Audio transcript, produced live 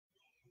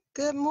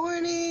Good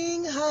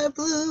morning, High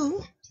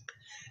Blue.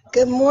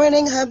 Good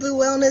morning, High Blue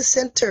Wellness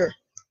Center.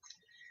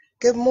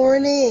 Good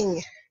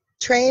morning,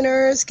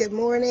 trainers. Good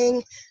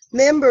morning,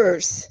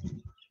 members.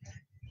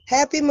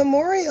 Happy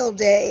Memorial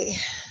Day.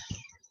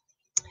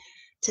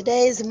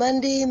 Today is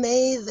Monday,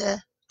 May the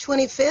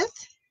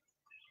 25th,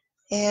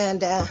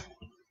 and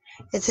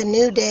it's a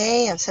new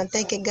day, and so I'm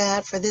thanking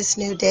God for this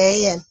new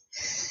day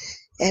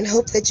and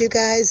hope that you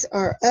guys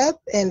are up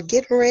and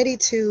getting ready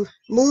to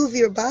move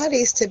your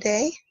bodies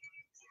today.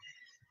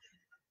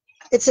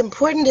 It's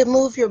important to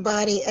move your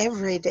body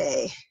every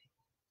day.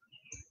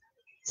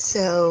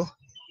 So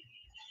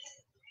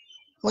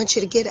I want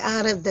you to get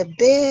out of the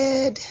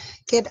bed,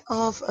 get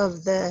off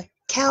of the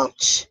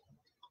couch,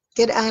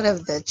 get out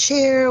of the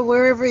chair,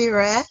 wherever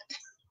you're at.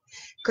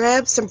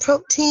 Grab some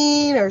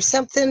protein or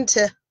something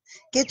to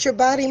get your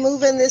body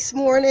moving this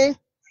morning.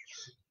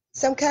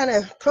 Some kind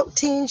of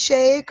protein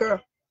shake or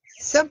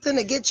something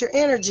to get your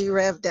energy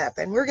revved up.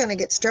 And we're going to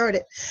get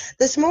started.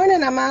 This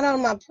morning, I'm out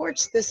on my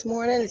porch this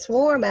morning. It's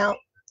warm out.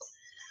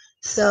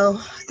 So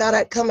I thought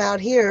I'd come out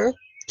here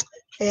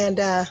and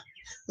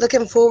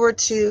looking forward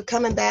to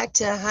coming back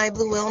to High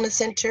Blue Wellness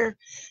Center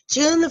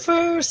June the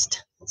 1st.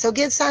 So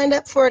get signed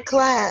up for a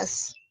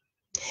class.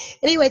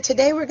 Anyway,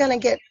 today we're going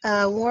to get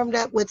warmed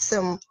up with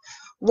some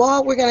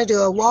walk. We're going to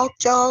do a walk,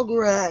 jog,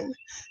 run.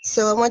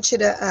 So I want you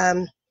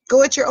to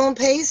go at your own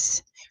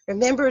pace.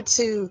 Remember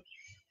to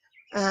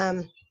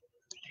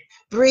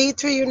breathe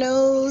through your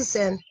nose.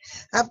 And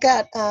I've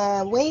got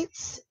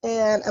weights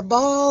and a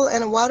ball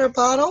and a water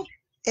bottle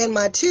and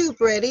my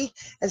tube ready.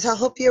 And so I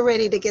hope you're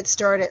ready to get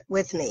started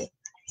with me.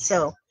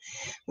 So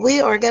we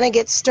are going to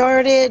get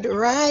started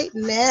right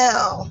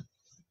now.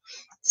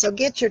 So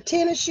get your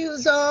tennis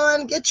shoes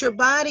on, get your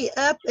body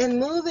up and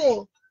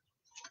moving.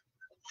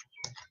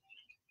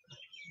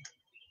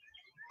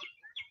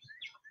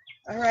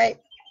 All right,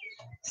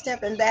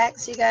 stepping back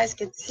so you guys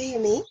can see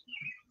me.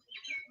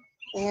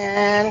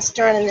 And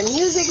starting the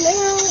music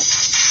now.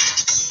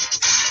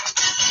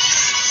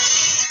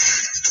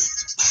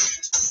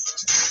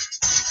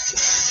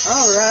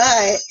 All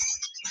right.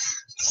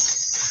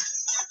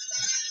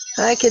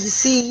 I can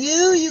see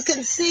you, you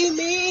can see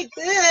me,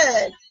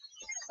 good.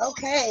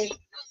 Okay.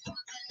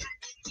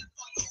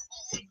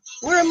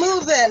 We're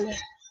moving.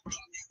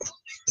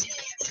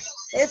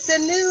 It's a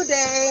new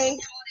day.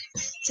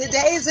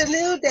 Today's a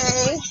new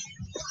day.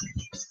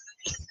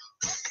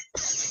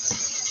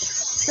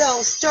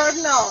 So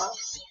starting off,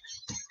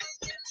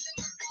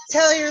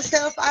 tell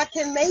yourself I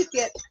can make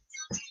it.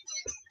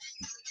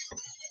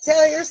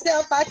 Tell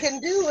yourself I can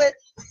do it.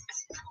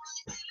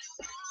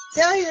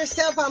 Tell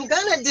yourself I'm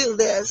gonna do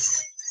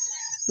this.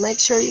 Make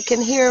sure you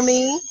can hear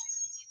me.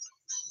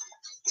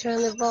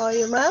 Turn the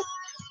volume up.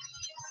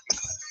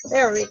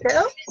 There we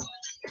go.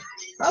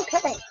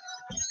 Okay.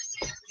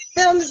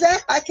 Thumbs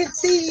up. I can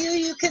see you.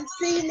 You can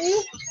see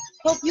me.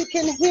 Hope you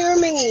can hear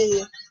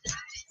me.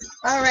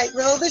 All right.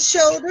 Roll the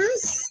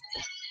shoulders.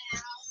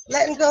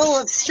 Letting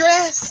go of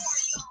stress.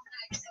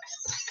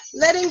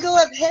 Letting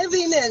go of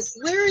heaviness,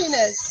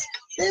 weariness.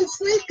 Didn't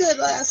sleep good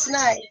last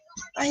night.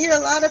 I hear a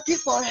lot of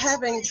people are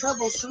having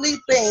trouble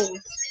sleeping.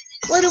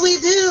 What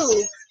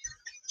do?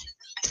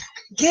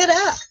 Get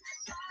up.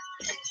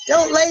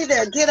 Don't lay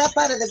there. Get up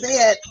out of the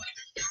bed.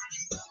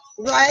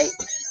 Write,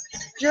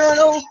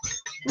 journal,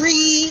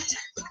 read.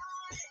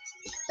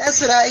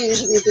 That's what I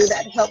usually do.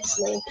 That helps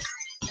me.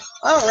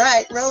 All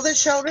right. Roll the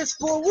shoulders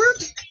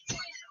forward.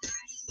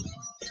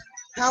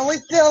 How are we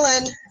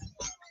feeling?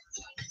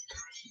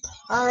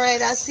 All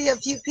right. I see a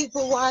few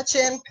people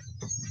watching.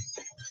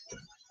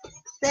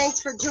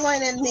 Thanks for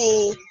joining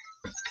me.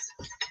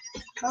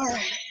 All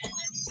right.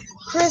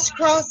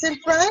 Crisscross in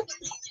front.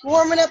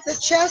 Warming up the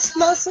chest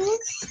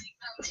muscles.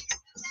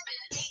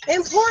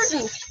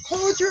 Important.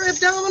 Hold your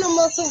abdominal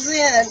muscles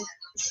in.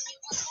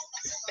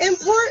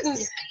 Important.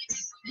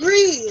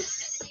 Breathe.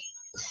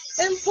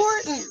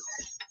 Important.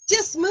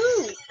 Just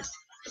move.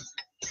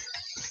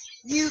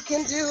 You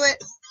can do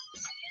it.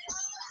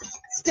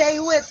 Stay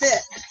with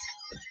it.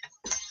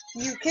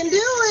 You can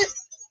do it.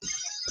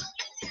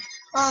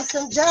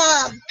 Awesome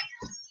job.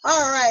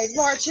 All right,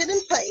 march it in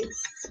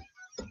place.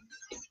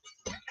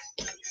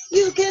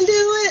 You can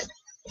do it.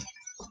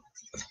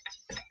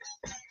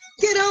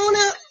 Get on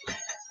up.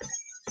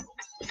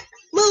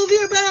 Move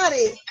your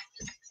body.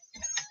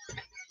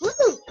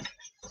 Woo.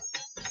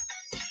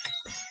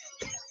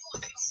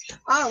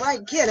 All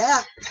right, get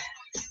up.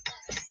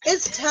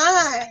 It's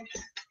time.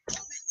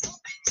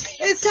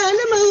 It's time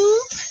to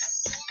move.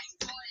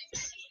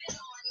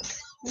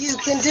 You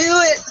can do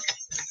it.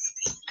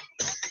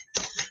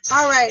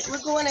 All right,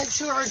 we're going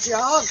into our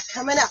jog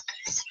coming up.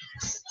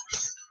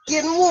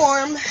 Getting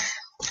warm.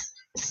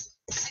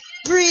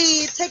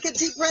 Breathe. Take a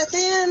deep breath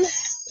in.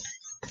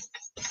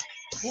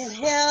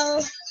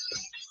 Inhale.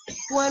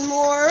 One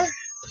more.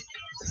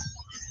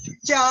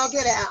 Jog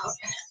it out.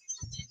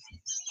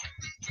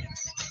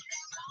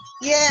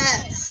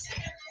 Yes.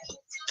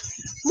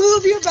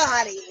 Move your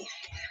body.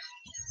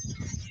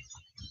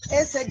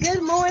 It's a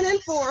good morning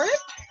for it.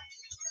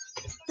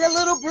 The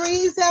little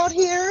breeze out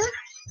here.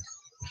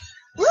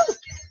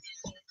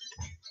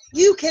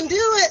 You can do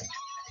it.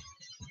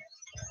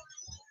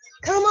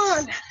 Come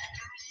on.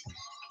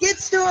 Get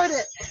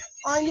started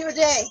on your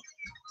day.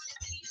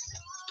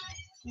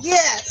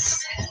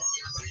 Yes,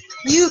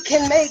 you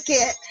can make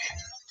it.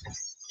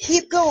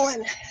 Keep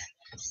going.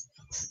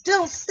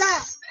 Don't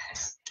stop.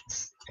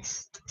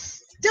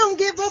 Don't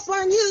give up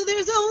on you.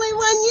 There's only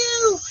one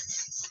you.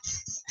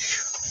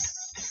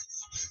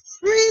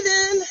 Breathe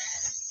in.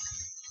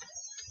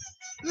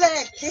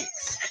 Leg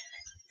kicks.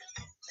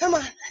 Come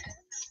on.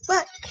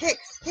 Butt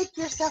kicks. Kick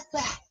yourself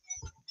back.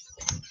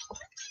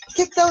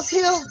 Kick those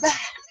heels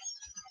back.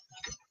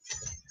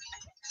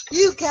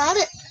 You got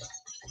it.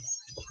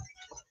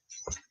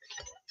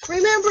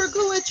 Remember,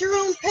 go at your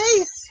own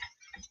pace.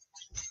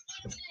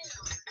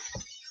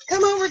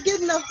 Come on, we're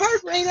getting the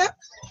heart rate up.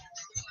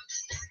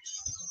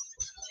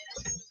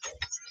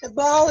 The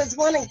ball is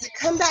wanting to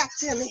come back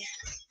to me.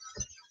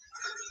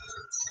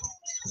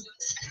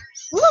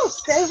 Woo,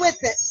 stay with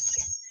it.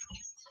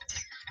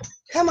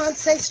 Come on,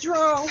 stay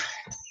strong.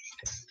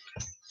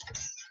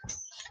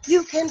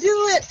 You can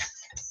do it.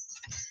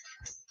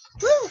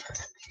 Woo.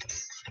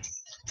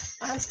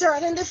 I'm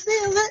starting to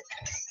feel it.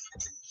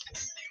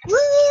 Woo.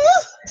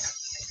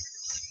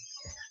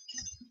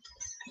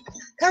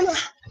 Come on.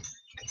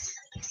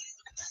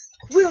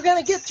 We're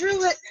going to get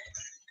through it.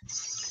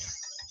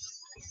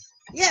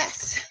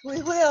 Yes,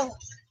 we will.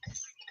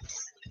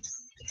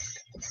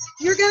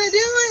 You're going to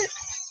do it.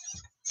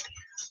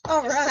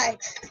 All right.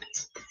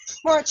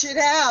 March it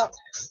out.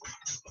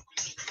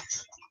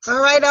 All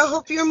right, I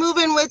hope you're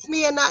moving with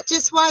me and not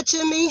just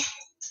watching me.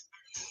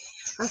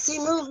 I see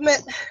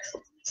movement.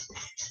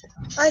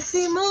 I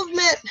see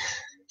movement.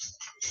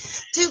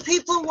 2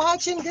 people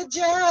watching. Good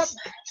job.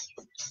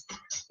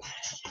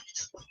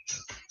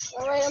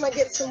 All right, I'm going to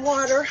get some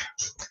water.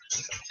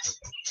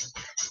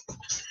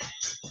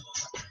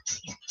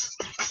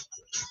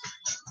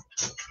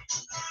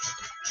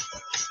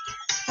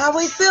 How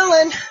we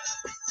feeling?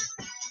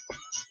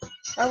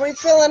 Are we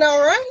feeling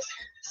all right?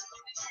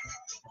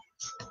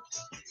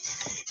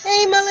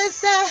 Hey,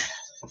 Melissa.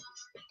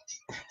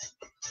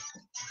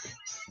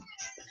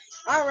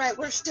 All right,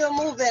 we're still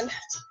moving.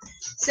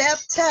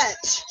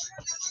 Self-touch.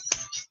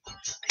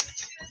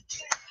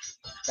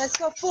 Let's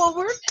go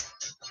forward.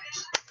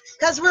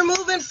 Because we're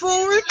moving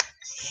forward.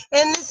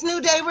 In this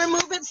new day, we're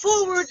moving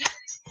forward.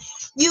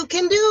 You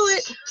can do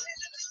it.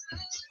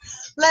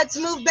 Let's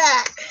move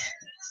back.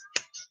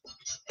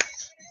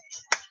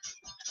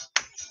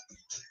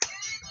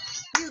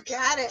 You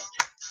got it.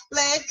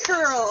 Leg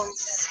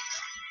curls.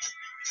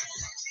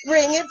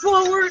 Bring it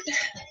forward.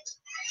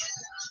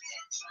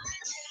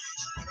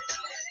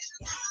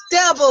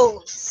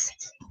 Doubles.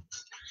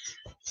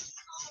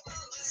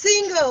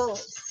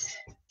 Singles.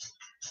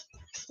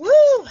 Woo.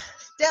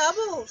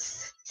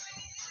 Doubles.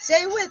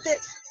 Stay with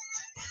it.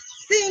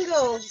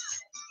 Singles.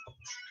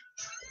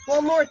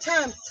 One more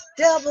time.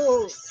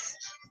 Doubles.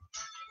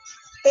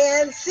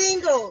 And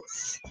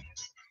singles.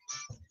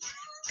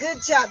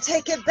 Good job.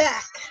 Take it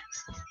back.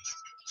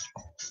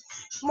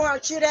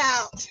 March it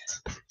out.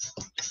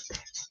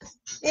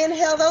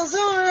 Inhale those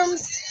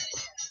arms.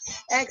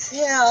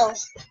 Exhale.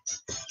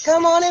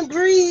 Come on and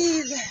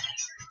breathe.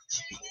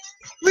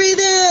 Breathe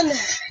in.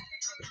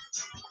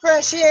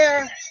 Fresh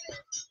air.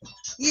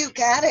 You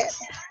got it.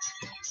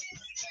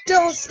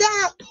 Don't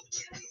stop.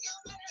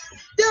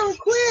 Don't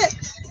quit.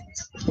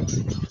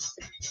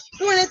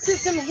 Going into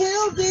some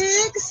heel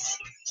digs.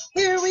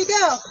 Here we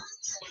go.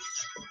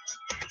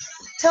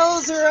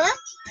 Toes are up.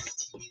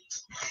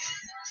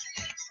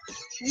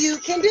 You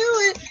can do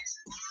it.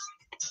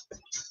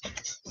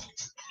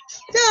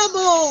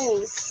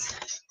 Doubles.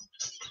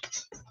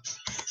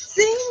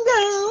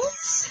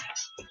 Singles.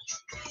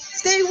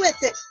 Stay with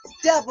it.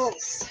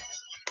 Doubles.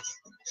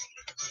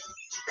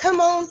 Come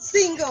on,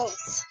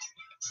 singles.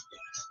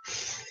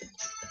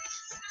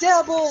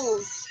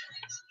 Doubles.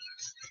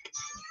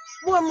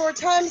 One more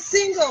time,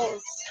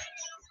 singles.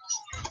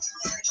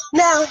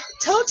 Now,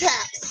 toe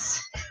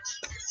taps.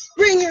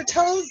 Bring your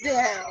toes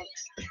down.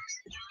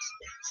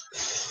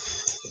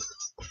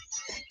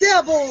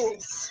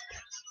 Doubles.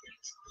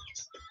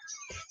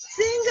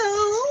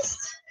 Singles.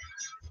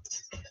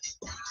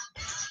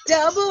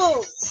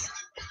 Doubles.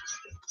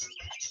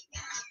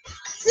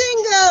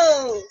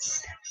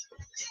 Singles.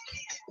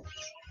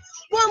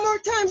 One more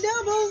time,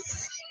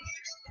 doubles.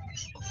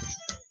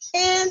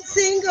 And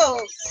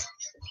singles.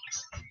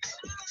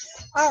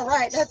 All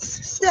right, let's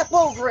step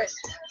over it.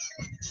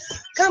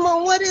 Come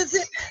on, what is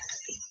it?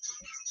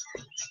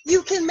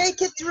 You can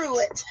make it through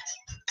it.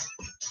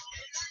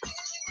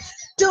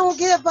 Don't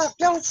give up,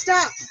 don't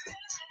stop.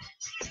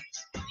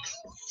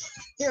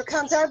 Here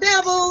comes our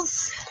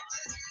doubles.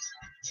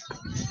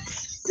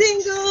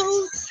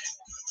 Singles.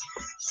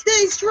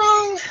 Stay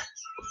strong.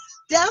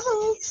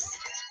 Doubles.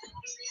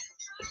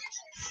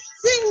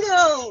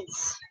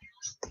 Singles.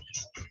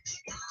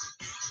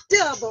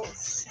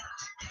 Doubles.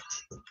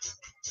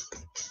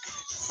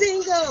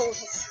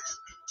 Singles.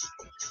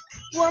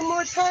 One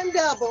more time,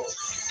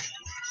 doubles.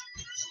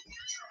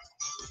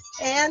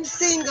 And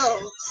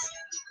singles.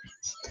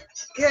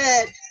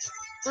 Good.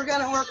 We're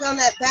going to work on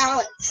that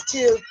balance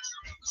too.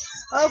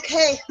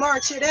 Okay,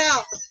 march it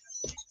out.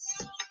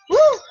 Woo!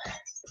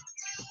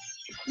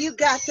 You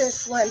got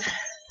this one.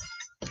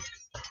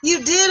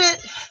 You did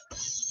it.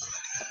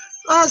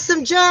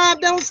 Awesome job.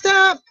 Don't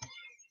stop.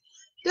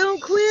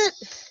 Don't quit.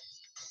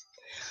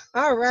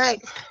 All right,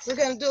 we're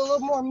going to do a little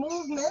more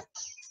movement.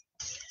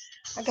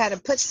 I got to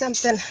put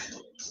something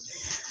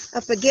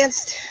up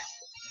against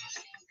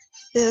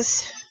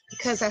this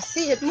because I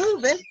see it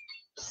moving.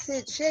 See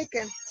it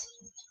shaking.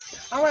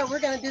 All right, we're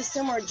going to do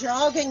some more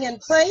jogging in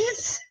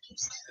place.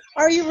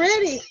 Are you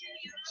ready?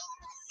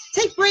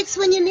 Take breaks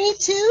when you need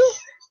to.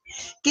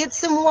 Get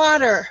some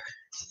water.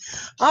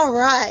 All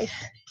right.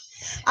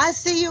 I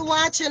see you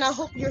watching. I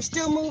hope you're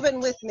still moving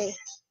with me.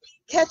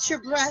 Catch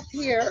your breath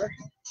here.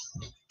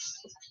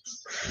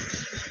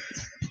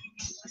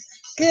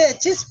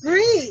 Good. Just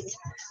breathe.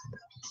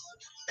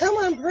 Come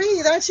on,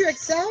 breathe. Aren't you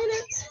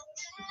excited?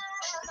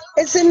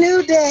 It's a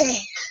new day.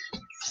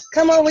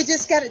 Come on, we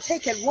just got to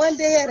take it one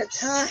day at a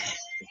time.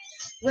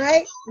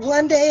 Right?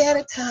 One day at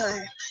a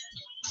time.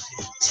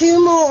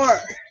 2 more.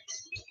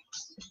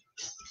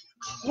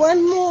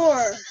 1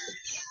 more.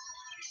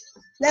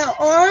 Now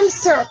arm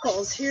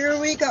circles. Here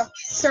we go.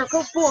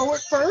 Circle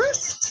forward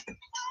first.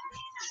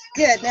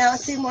 Good. Now I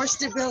see more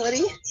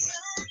stability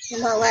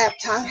in my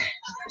laptop.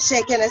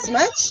 Shaking as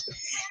much.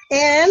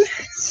 And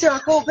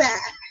circle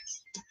back.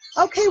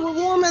 Okay, we're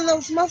warming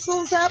those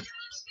muscles up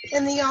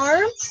in the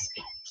arms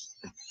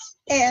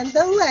and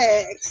the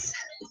legs.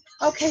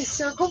 Okay,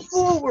 circle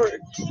forward.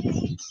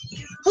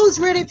 Who's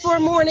ready for a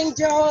morning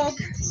jog?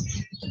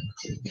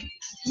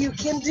 You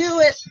can do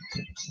it.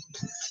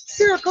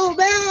 Circle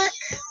back.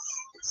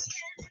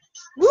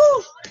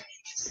 Woo!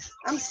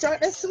 I'm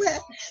starting to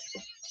sweat.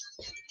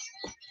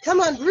 Come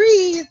on,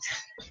 breathe.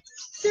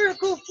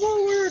 Circle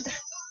forward.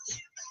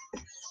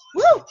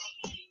 Woo!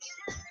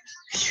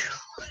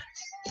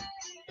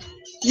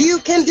 You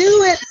can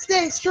do it.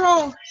 Stay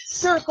strong.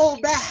 Circle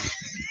back.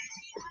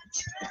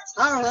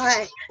 All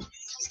right.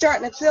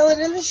 Starting to feel it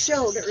in the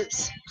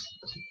shoulders.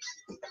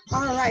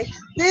 All right.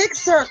 Big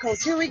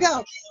circles. Here we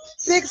go.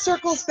 Big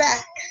circles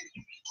back.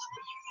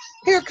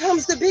 Here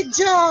comes the big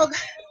jog.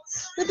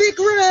 The big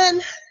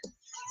run.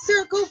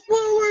 Circle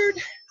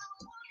forward.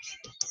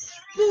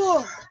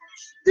 4,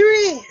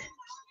 3,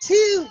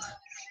 2,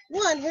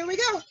 1. Here we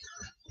go.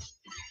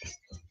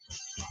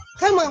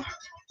 Come on.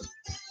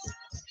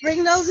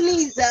 Bring those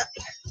knees up.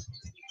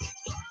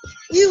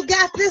 You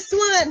got this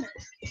one.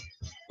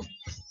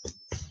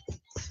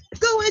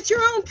 Go at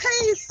your own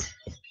pace.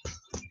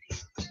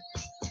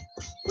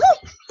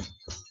 Woo!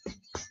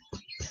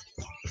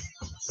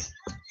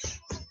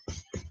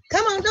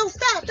 Come on, don't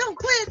stop, don't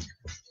quit.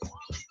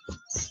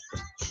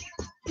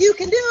 You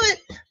can do it.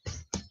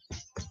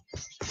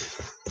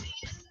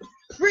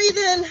 Breathe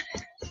in.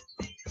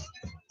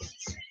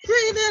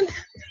 Breathe in.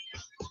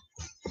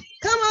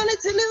 Come on,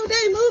 it's a new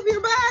day. Move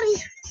your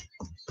body.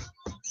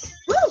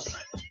 Woo!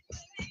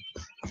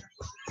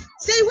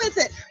 Stay with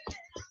it.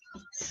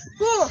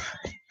 4,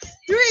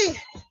 3,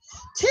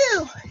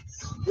 2,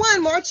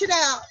 1. March it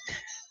out.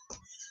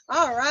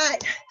 All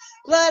right.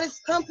 Blood is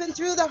pumping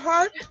through the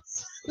heart.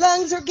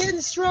 Lungs are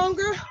getting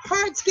stronger.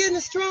 Heart's getting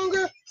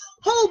stronger.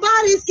 Whole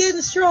body's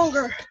getting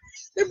stronger.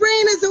 The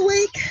brain is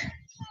awake.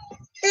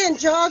 And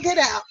jog it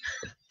out.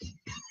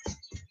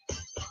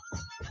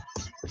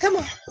 Come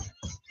on.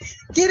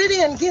 Get it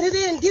in, get it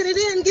in, get it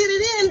in, get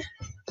it in.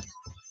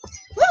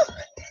 Woo!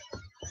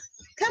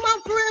 Come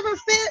on, Forever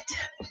Fit.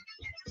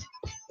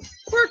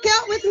 Work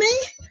out with me.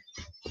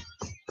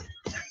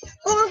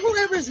 Or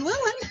whoever's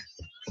willing.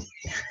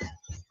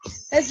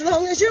 As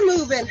long as you're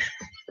moving.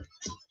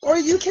 Or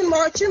you can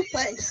march in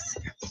place.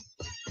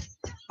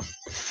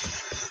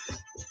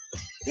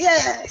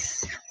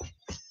 Yes.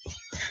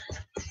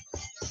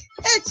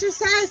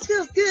 Exercise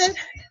feels good.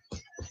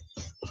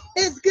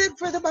 It's good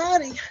for the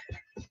body.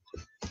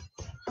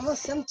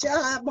 Awesome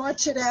job.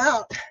 March it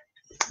out.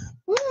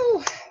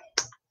 Woo.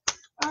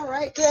 All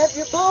right, grab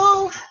your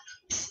ball.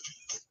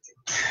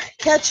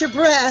 Catch your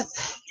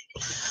breath.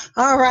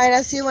 All right,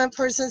 I see one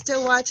person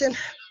still watching.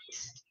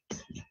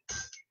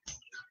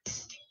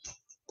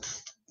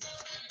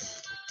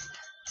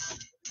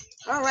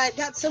 All right,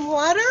 got some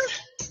water.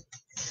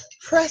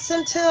 Press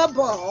into a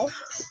ball.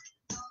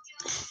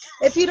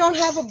 If you don't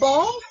have a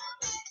ball,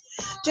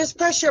 just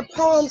press your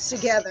palms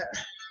together.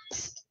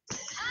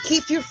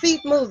 Keep your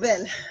feet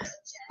moving.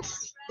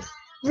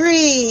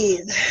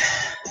 Breathe.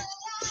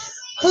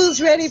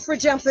 Who's ready for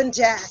jumping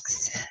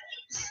jacks?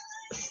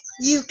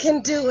 You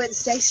can do it.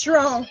 Stay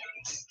strong.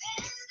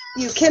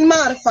 You can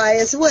modify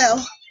as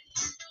well.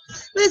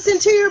 Listen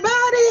to your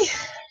body.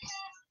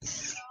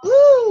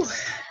 Woo.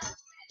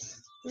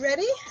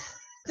 Ready?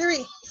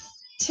 3,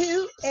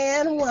 2,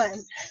 and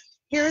 1.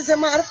 Here's a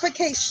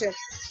modification.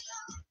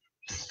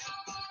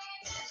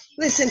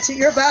 Listen to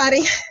your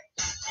body.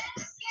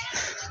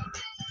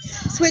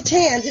 Switch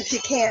hands if you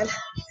can.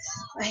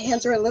 My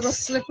hands are a little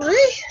slippery.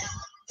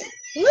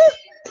 Woo.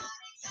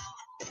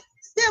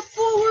 Step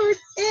forward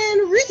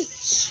and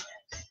reach.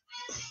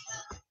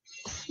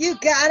 You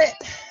got it.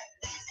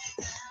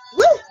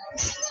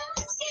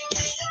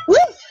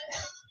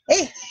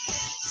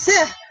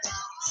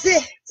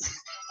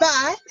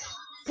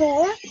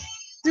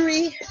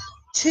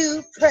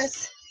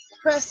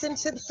 press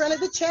into the front of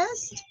the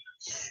chest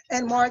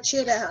and march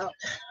it out.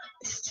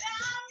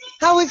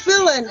 How we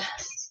feeling?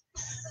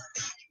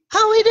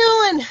 How we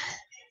doing?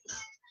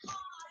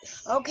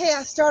 Okay,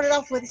 I started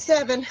off with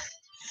 7.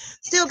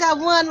 Still got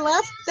 1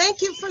 left.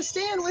 Thank you for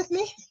staying with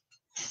me.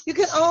 You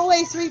can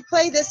always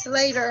replay this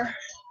later.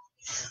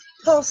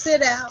 Pulse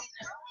it out.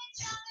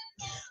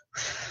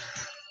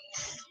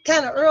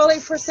 Kind of early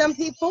for some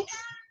people.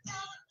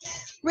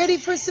 Ready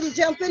for some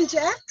jumping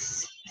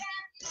jacks?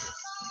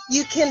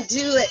 You can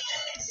do it.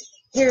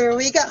 Here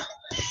we go.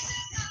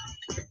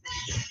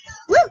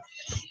 Woo!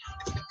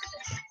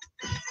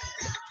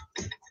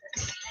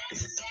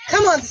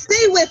 Come on,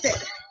 stay with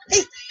it.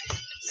 8,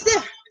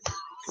 7,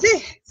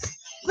 6,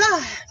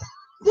 5,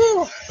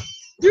 4,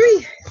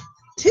 3,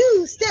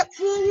 2. Step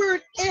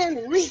forward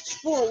and reach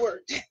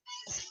forward.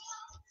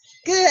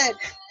 Good.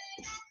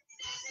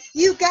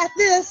 You got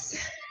this.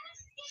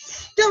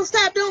 Don't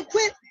stop, don't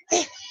quit.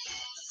 8,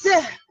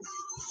 7,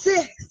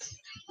 6,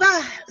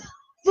 5,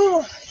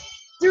 4,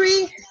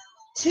 3,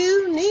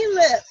 2. Knee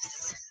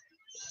lifts.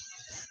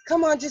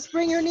 Come on, just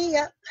bring your knee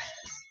up.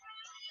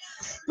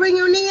 Bring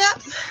your knee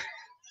up.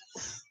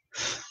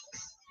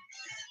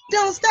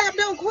 Don't stop,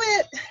 don't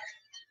quit.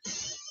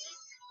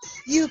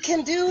 You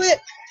can do it.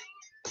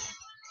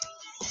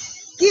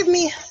 Give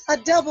me a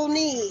double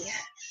knee.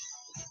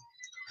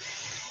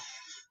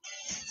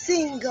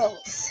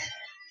 Singles.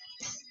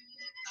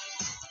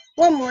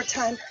 One more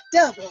time,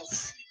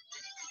 doubles.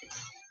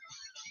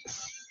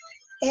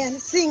 And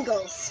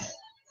singles.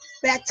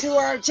 Back to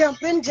our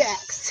jumping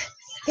jacks.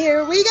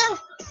 Here we go.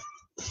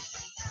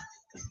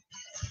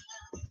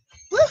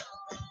 Woo.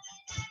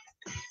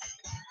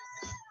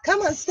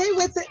 Come on, stay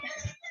with it.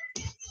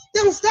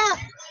 Don't stop.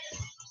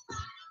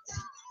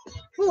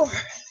 4,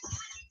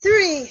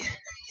 3,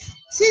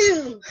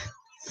 2.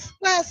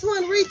 Last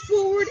one, reach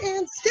forward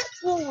and step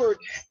forward.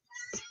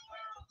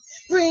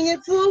 Bring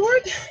it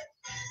forward.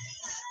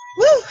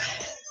 Woo.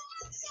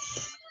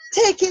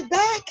 Take it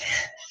back.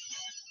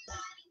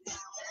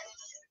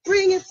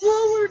 Bring it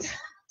forward.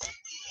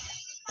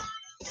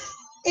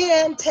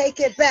 And take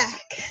it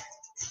back.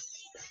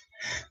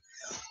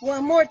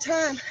 One more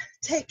time.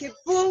 Take it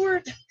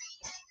forward.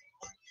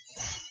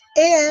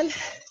 And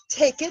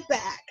take it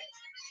back.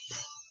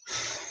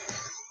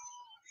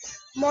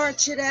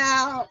 March it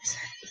out.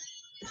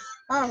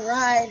 All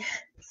right.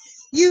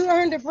 You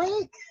earned a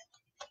break.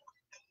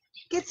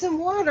 Get some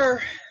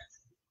water.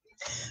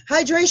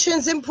 Hydration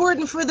is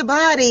important for the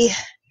body.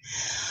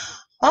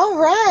 All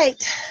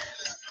right.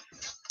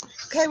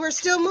 Okay, we're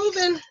still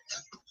moving.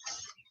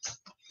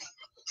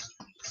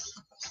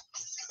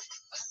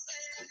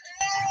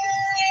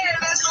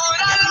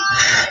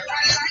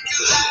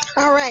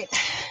 All right.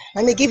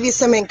 Let me give you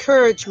some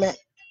encouragement.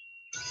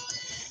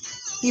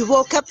 You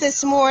woke up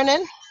this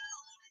morning.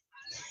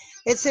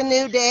 It's a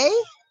new day.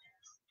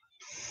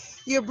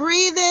 You're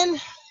breathing.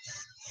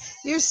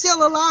 You're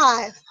still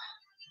alive.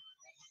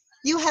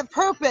 You have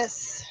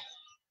purpose.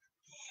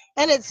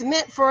 And it's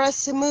meant for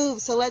us to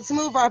move. So let's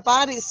move our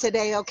bodies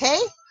today, okay?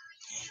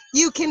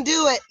 You can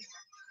do it.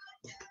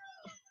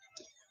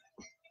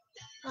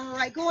 All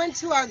right, going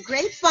to our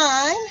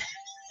grapevine.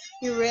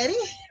 You ready?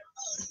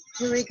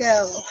 Here we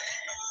go.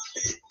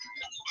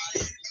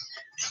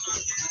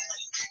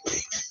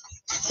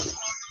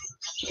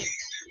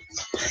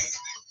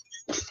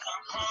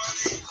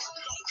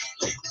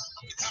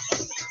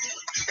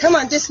 Come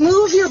on, just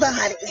move your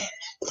body.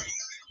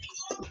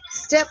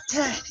 Step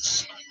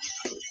touch.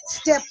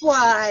 Step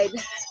wide.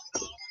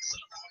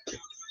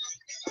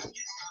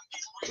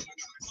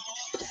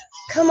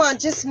 Come on,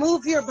 just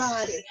move your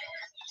body.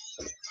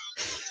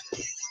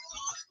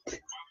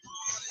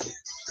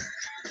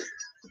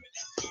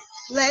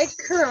 Leg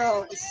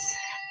curls.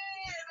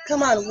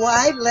 Come on,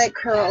 wide leg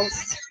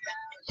curls.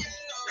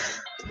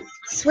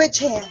 Switch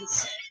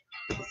hands.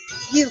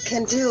 You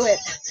can do it.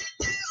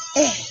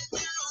 8,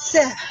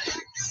 7,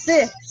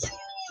 6,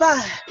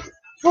 5,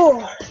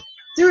 4,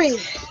 3,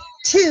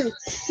 2.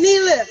 Knee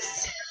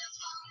lifts.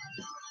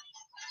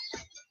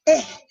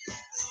 8,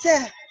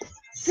 7,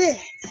 6,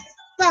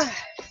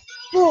 5,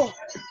 4,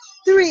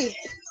 3,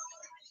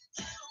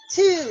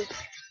 2.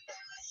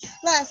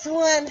 Last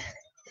one.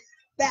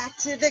 Back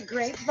to the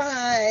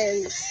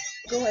grapevines.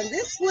 Going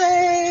this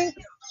way.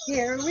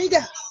 Here we go.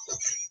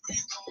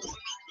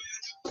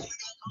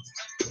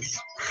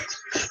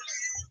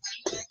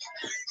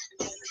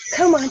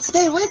 Come on,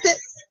 stay with it.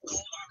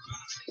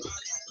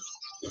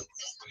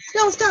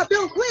 Don't stop,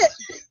 don't quit.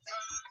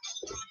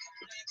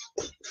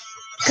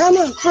 Come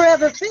on,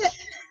 forever fit.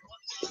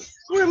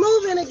 We're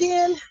moving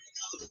again.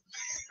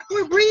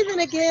 We're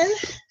breathing again.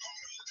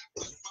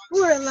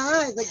 We're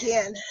alive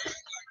again.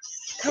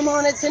 Come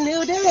on, it's a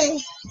new day.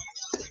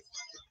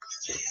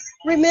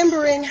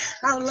 Remembering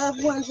our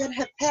loved ones that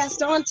have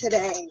passed on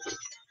today.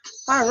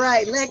 All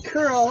right, leg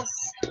curls.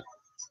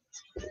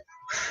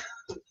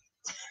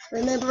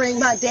 Remembering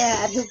my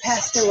dad who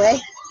passed away.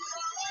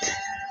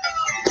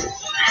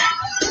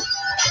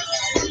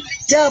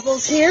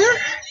 Doubles here.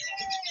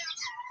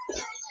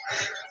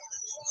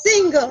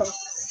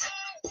 Singles.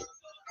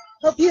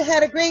 Hope you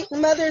had a great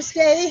Mother's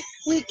Day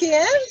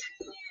weekend.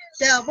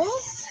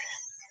 Doubles.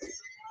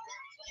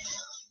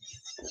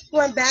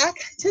 Going back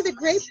to the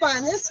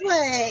grapevine this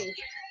way.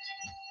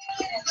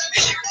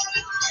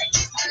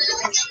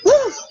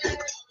 Woo.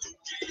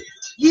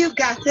 You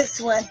got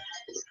this one.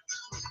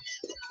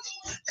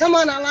 Come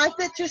on, I like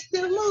that you're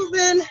still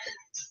moving.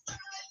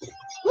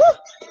 Woo.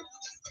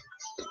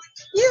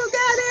 You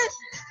got it.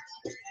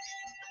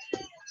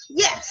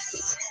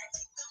 Yes.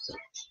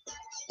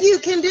 You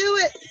can do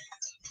it.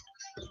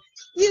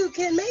 You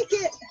can make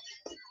it.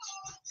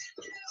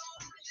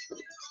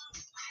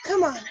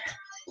 Come on.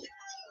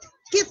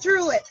 Get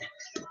through it.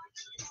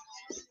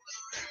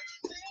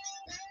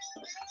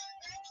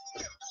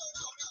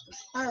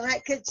 All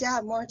right, good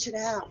job. March it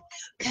out.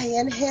 Okay,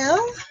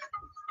 inhale.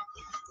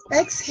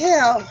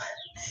 Exhale.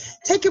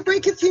 Take a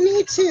break if you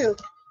need to.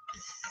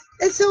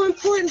 It's so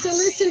important to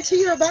listen to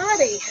your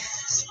body.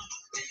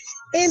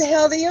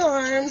 Inhale the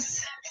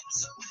arms.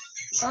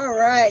 All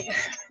right,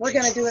 we're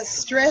going to do a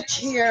stretch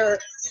here.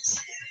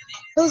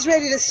 Who's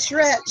ready to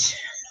stretch?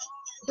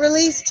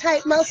 Release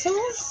tight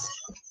muscles.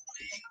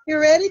 You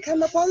ready?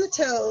 Come up on the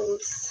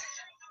toes.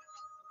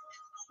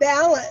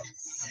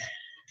 Balance.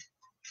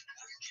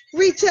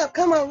 Reach up.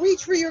 Come on,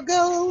 reach for your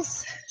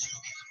goals.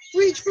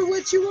 Reach for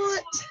what you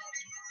want.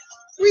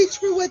 Reach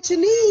for what you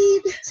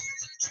need.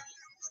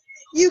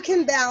 You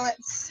can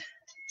balance.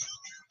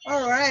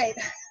 All right.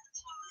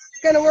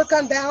 Going to work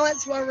on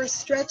balance while we're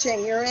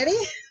stretching. You ready?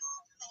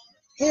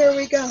 Here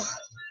we go.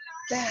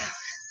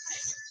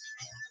 Balance.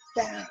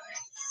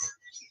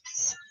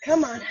 Balance.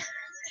 Come on.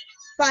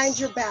 Find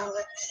your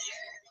balance.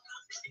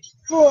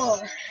 4,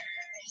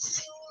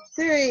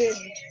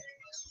 3,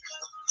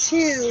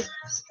 2,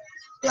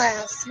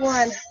 last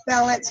 1.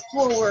 Balance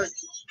forward.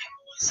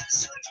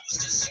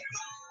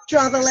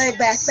 Draw the leg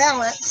back.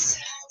 Balance.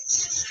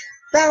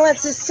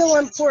 Balance is so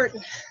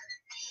important.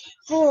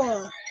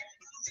 4,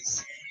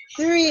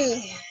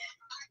 3,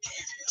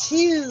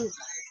 2,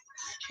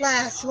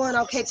 last 1.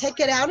 Okay, take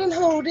it out and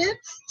hold it.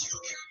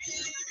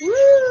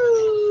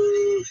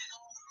 Woo!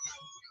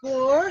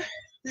 4,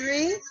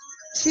 3,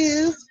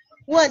 2,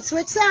 1.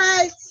 Switch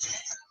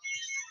sides.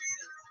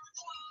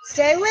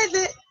 Stay with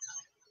it.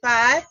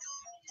 5,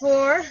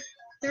 4,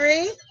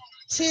 3,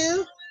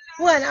 2,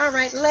 1. All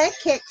right, leg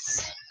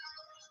kicks.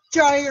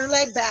 Draw your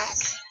leg back.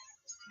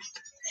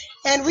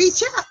 And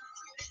reach up.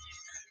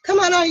 Come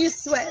on, are you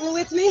sweating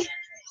with me?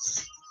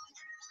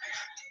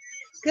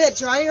 Good,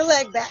 draw your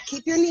leg back.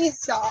 Keep your knees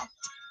soft.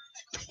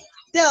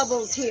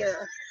 Doubles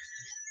here.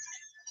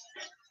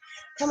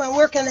 Come on,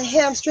 work on the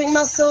hamstring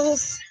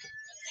muscles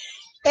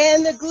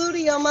and the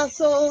gluteal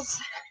muscles.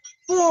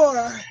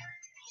 4,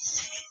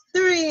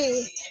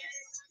 3,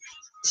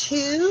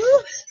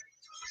 2,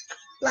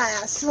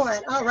 last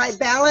 1. All right,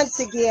 balance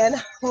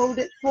again. Hold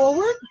it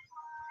forward.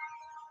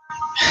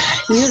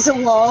 Use a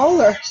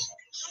wall or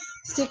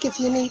stick if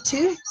you need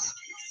to.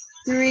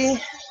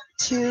 3,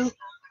 2,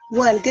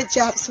 1. Good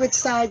job. Switch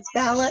sides.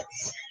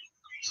 Balance.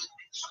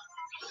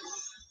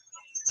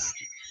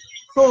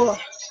 4,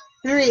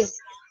 3,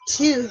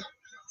 2,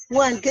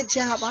 1. Good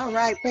job. All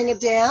right. Bring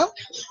it down.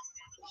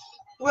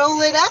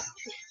 Roll it up.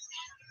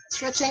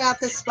 Stretching out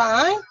the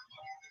spine.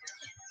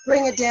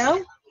 Bring it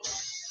down.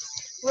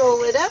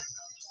 Roll it up.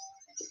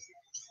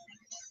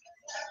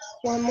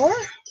 One more.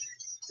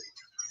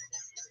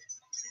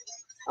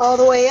 All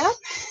the way up.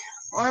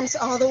 Arms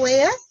all the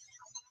way up.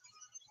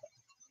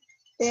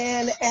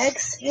 And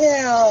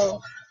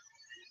exhale.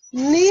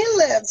 Knee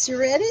lifts. You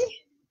ready?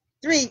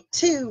 3,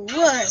 2,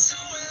 1.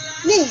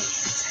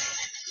 Knees.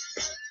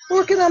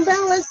 Working on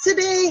balance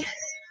today.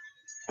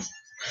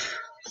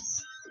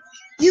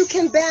 You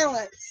can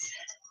balance.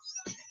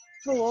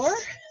 4,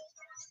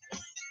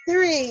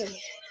 3,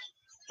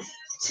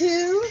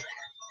 2,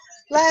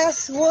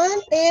 last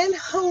 1, and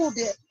hold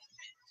it.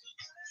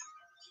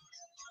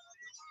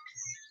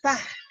 5,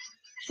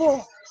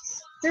 4,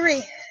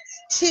 3,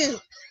 2,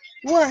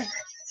 1.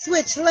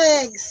 Switch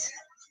legs.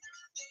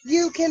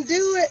 You can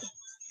do it.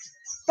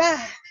 5,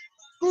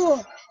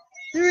 4,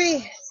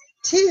 3,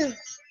 2,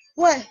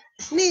 1.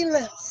 Knee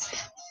lifts.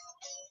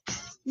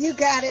 You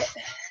got it.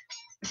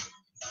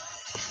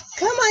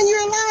 Come on,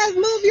 you're alive.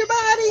 Move your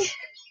body.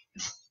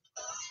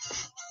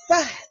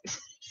 5,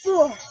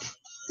 4,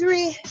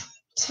 3,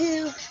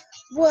 2,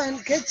 1.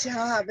 Good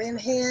job.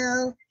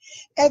 Inhale.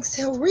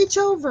 Exhale. Reach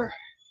over.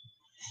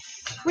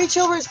 Reach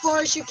over as far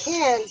as you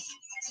can.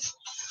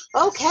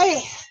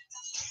 Okay.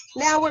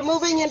 Now we're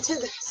moving into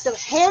some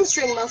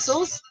hamstring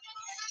muscles.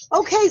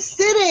 Okay,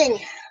 sitting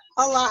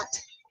a lot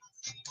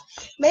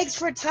makes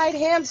for tight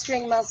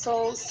hamstring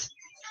muscles.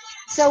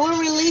 So we're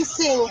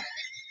releasing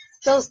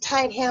those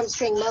tight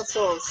hamstring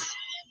muscles.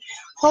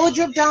 Hold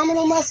your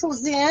abdominal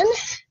muscles in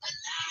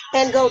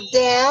and go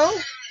down,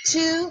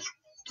 2,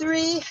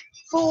 3,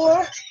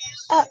 4,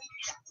 up,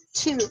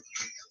 2,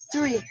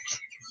 3,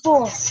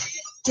 4,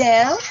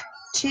 down,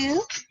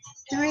 2,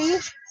 3,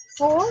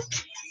 4,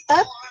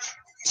 up,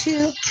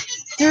 2,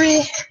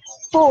 3,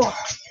 4,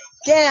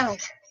 down,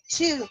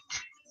 2,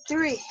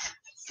 3,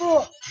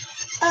 4,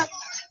 up,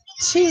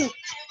 2,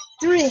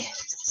 3,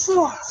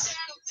 4.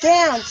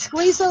 Down.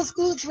 Squeeze those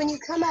glutes when you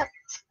come up.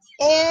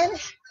 And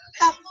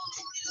up.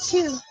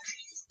 2,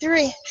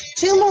 3.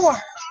 2 more.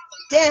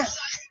 Down.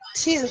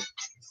 2,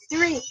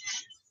 3,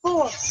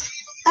 4.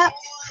 Up.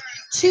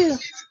 2,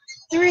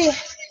 3.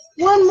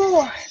 1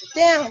 more.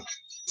 Down.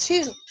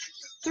 2,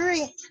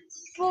 3,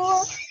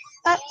 4.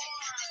 Up.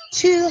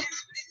 2,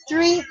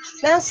 3.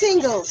 Now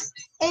singles.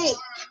 8,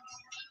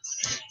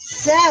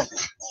 7,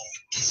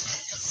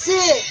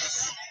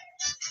 6,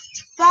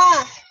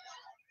 5,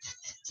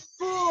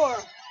 4,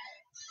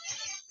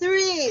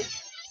 3,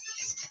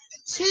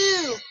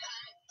 2.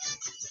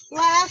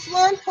 Last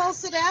one.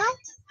 Pulse it out.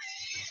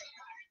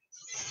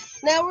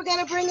 Now we're going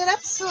to bring it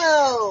up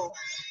slow.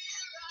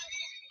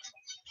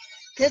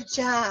 Good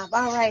job.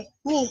 All right.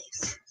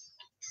 Knees.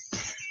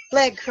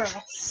 Leg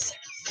curls.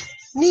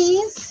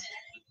 Knees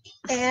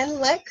and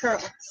leg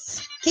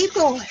curls. Keep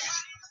going.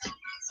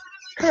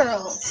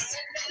 Curls.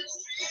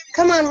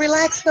 Come on,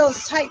 relax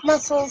those tight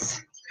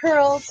muscles.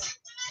 Curls.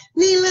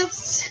 Knee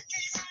lifts.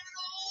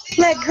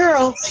 Leg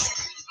curls.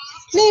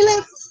 Knee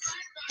lifts.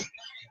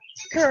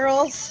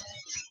 Curls.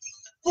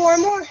 4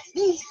 more.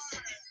 Knees.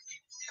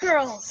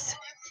 Curls.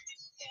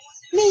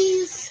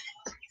 Knees.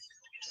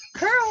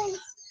 Curls.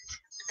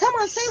 Come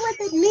on, say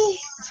with it.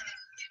 Knees.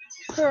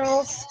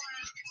 Curls.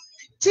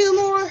 2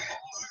 more.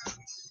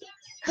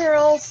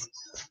 Curls.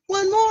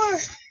 1 more.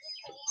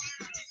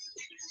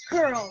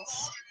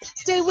 Curls.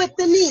 Stay with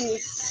the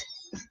knees.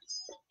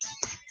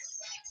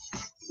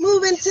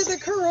 Move into the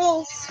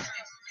curls.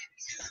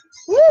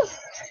 Woo!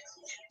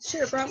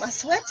 Should have brought my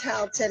sweat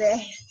towel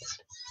today.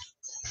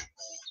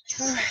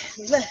 All right,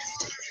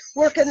 lift.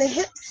 Working the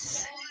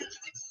hips.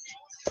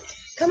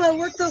 Come on,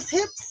 work those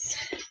hips.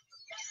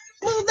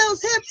 Move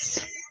those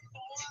hips.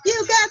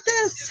 You got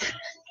this.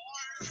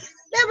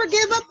 Never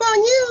give up on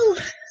you.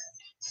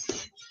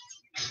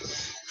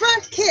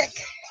 Front kick.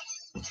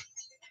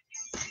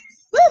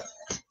 Woo!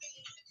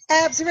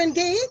 Abs are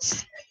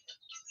engaged.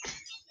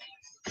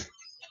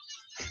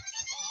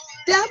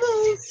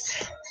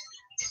 Doubles.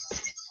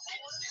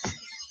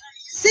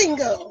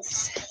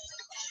 Singles.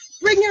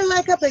 Bring your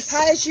leg up as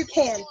high as you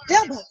can.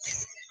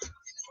 Doubles.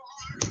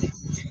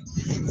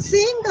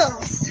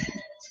 Singles.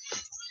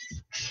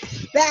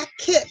 Back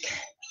kick.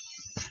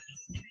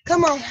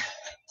 Come on.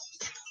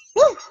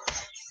 Woo!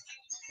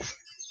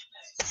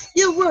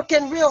 You're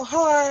working real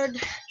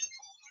hard.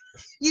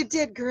 You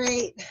did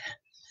great.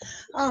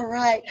 All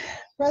right.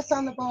 Press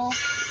on the ball.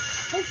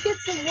 Let's get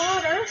some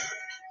water.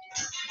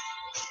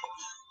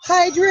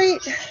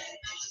 Hydrate.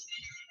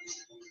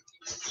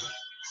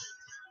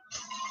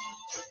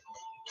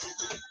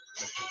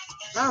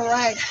 All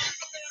right.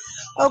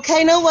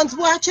 Okay, no one's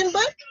watching,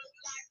 but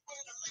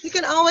you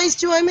can always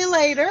join me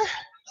later.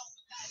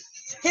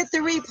 Hit the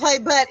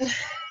replay button.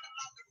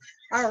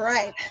 All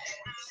right.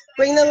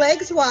 Bring the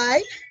legs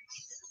wide.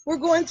 We're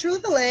going through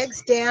the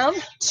legs. Down,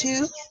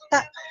 2,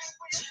 up.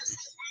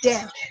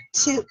 Down,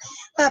 2,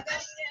 up.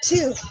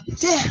 2,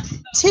 down,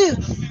 2.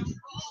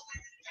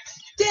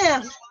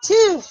 Down,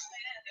 2.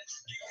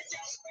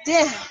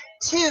 Down,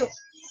 2.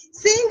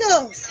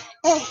 Singles.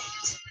 8,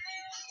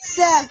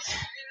 7,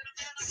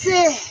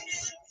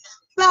 6,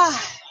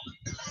 5,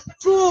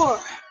 4,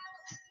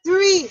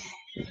 3,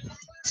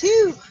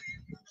 2,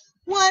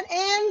 1.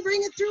 And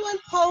bring it through and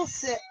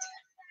pulse it.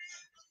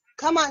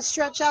 Come on,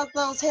 stretch out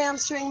those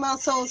hamstring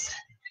muscles.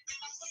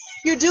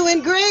 You're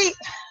doing great.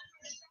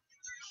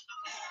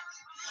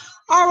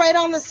 All right,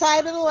 on the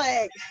side of the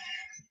leg.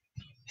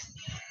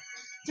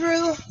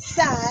 Through,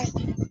 side,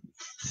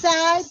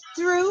 side,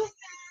 through,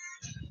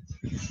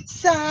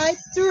 side,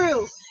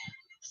 through.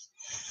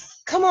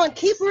 Come on,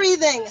 keep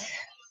breathing.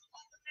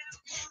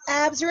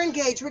 Abs are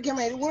engaged. We're getting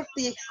ready to work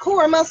the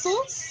core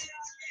muscles.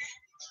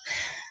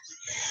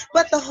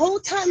 But the whole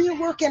time you're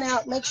working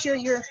out, make sure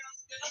you're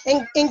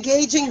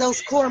engaging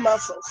those core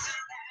muscles.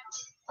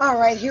 All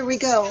right, here we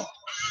go.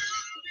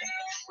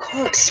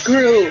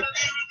 Corkscrew.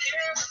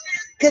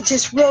 Good,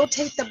 just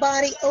rotate the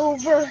body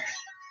over.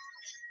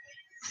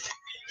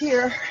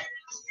 Here.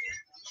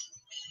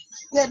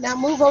 Good, now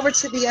move over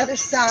to the other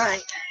side.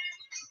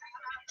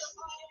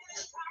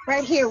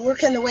 Right here,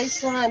 working the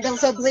waistline,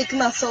 those oblique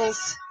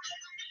muscles.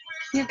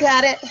 You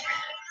got it.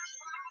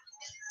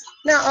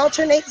 Now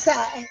alternate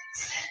sides.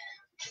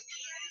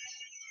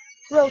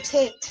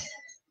 Rotate.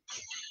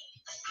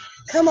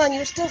 Come on,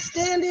 you're still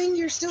standing,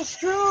 you're still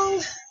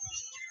strong.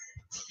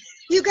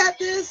 You got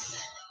this.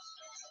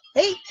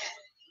 8,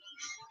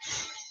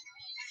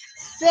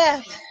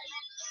 7,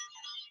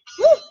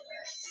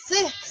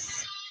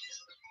 6.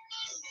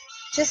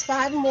 Just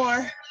 5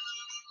 more.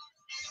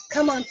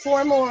 Come on,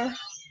 4 more.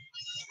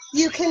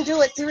 You can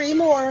do it. 3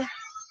 more.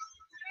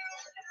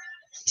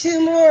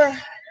 2 more.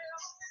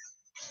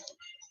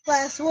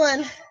 Last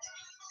one.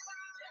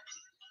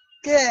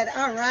 Good.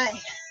 All right.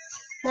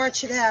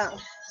 March it out.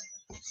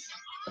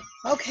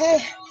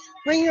 Okay.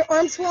 Bring your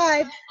arms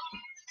wide.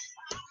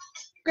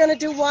 We're going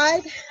to do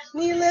wide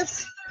knee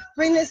lifts.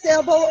 Bring this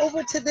elbow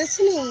over to this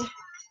knee.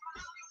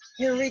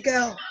 Here we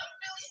go.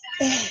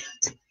 8,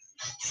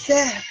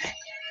 7,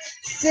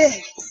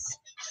 6,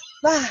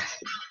 5,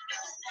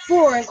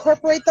 4,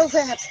 incorporate those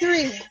abs.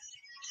 3,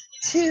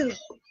 2,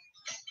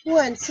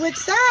 1, switch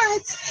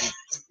sides.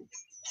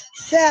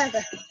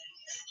 7,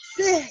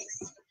 6,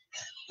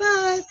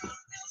 5,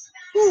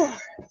 4,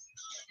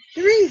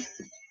 3,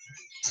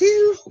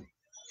 2,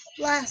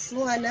 last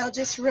one. Now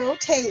just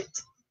rotate.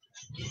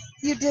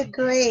 You did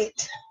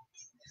great.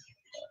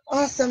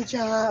 Awesome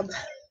job.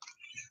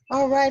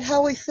 All right,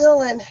 how we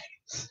feeling?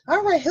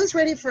 All right, who's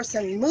ready for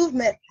some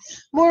movement?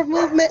 More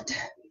movement.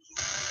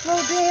 Slow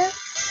dance.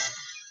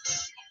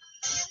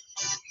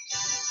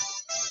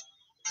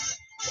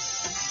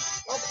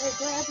 Okay,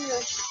 grab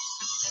your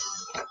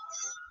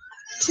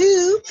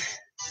tube.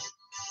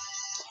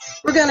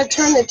 We're going to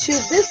turn the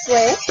tube this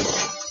way.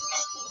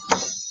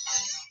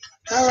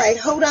 All right,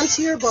 hold on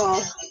to your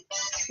ball.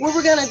 What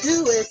we're going to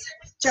do is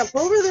jump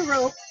over the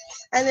rope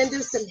and then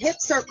do some hip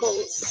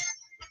circles.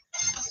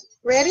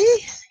 Ready?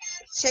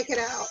 Check it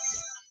out.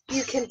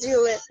 You can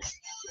do it.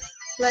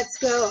 Let's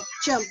go.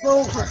 Jump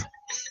over.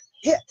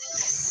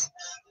 Hips.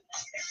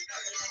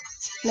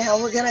 Now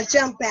we're going to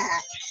jump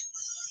back.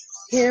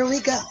 Here we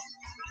go.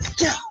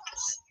 Jump.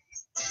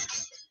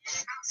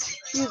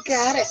 You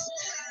got it.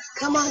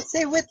 Come on,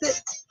 stay with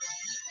it.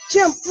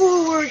 Jump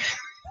forward.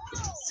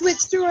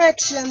 Switch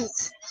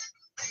directions.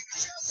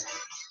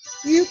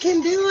 You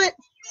can do it.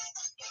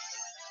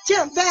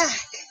 Jump back.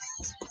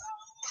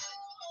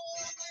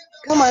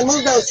 Come on,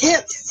 move those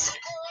hips.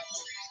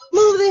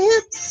 Move the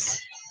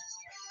hips.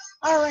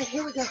 All right,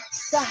 here we go.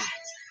 Side,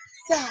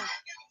 side,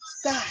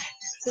 side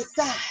to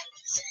side.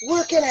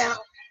 Working out.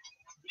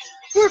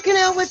 Working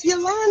out with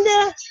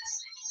Yolanda.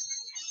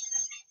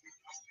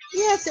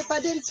 Yes, if I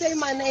didn't say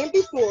my name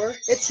before,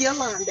 it's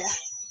Yolanda.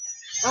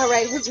 All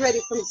right, who's ready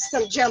for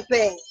some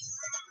jumping?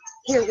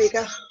 Here we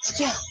go.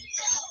 Jump.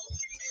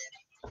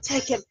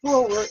 Take it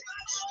forward.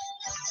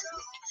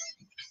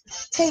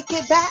 Take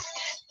it back.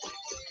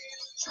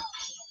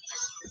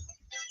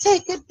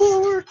 Take it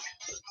forward.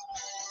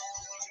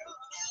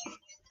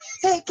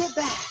 Take it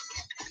back.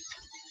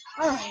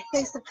 All right,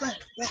 face the front.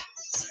 Back.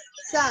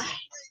 Side,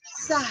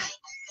 side.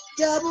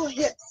 Double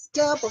hips.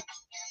 Double,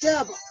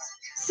 double.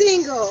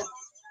 Single.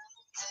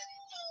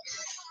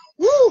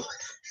 Woo!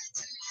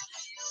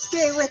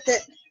 Stay with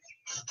it.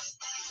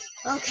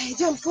 Okay,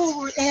 jump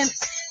forward and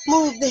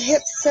move the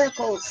hip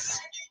circles.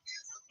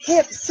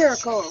 Hip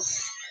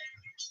circles.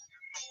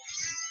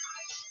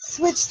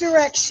 Switch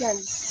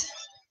directions.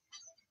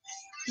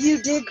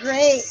 You did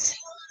great.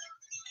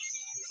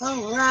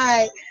 All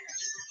right,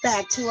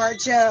 back to our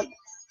jump.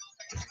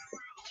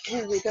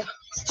 Here we go.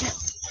 Jump.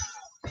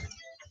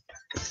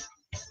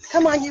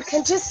 Come on, you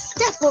can just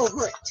step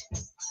over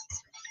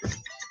it.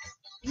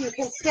 You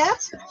can step.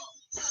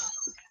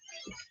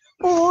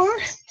 Or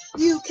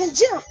you can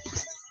jump.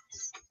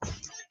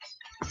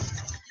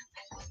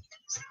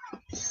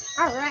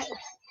 All right.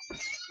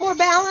 More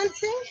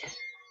balancing.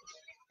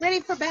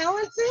 Ready for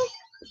balancing?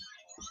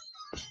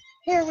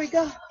 Here we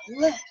go.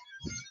 Lift.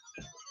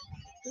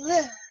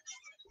 Lift.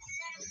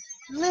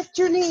 Lift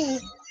your knee.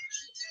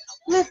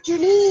 Lift your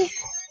knee.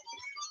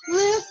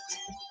 Lift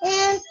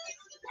and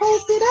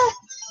post it up.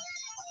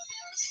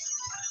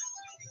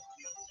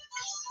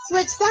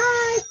 Switch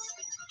sides.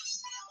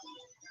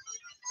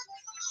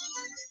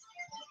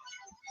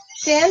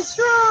 Stand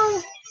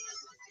strong.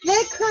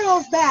 Leg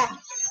curls back.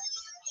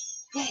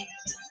 8,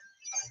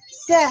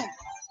 7,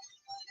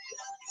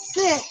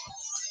 6,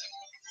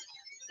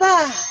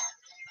 5,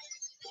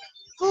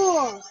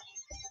 4,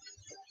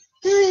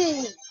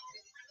 3,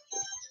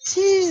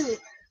 2.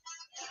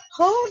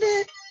 Hold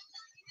it.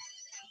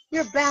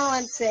 You're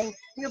balancing.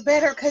 You're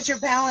better because you're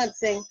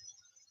balancing.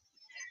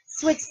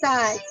 Switch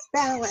sides.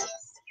 Balance.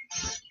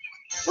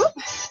 Whoop.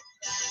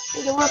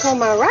 Need to work on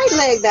my right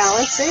leg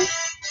balancing.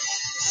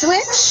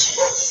 Switch.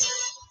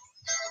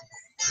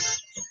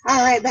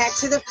 All right, back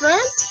to the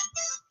front.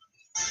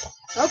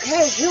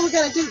 Okay, here we're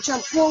going to do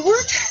jump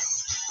forward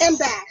and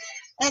back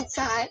and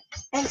side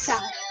and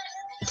side.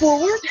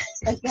 Forward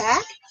and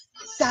back,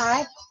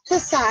 side to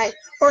side.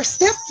 Or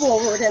step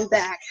forward and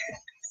back,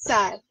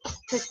 side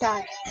to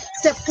side.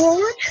 Step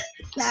forward,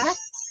 back,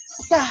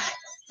 side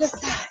to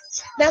side.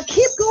 Now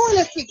keep going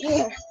if you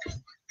can.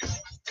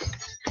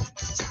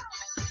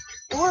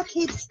 Or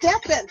keep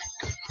stepping.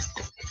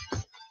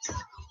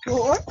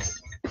 4,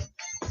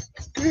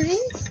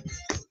 3,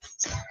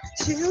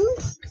 2,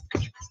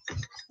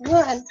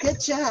 1. Good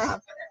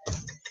job.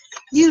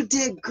 You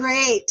did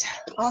great.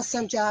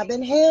 Awesome job.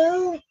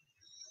 Inhale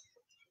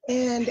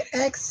and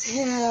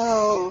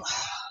exhale.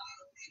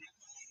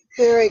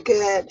 Very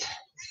good.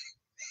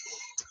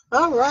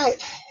 All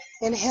right.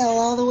 Inhale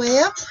all the way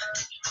up.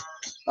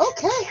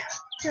 Okay.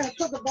 We're going to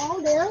put the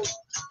ball down.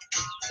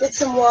 Get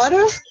some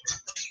water.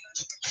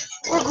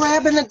 We're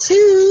grabbing a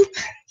tube.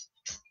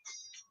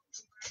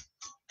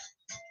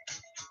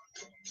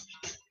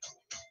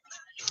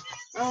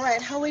 All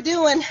right, how we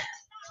doing?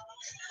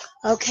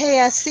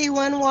 Okay, I see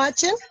one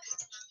watching.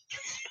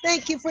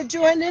 Thank you for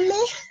joining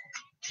me.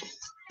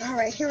 All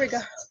right, here we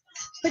go.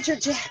 Put your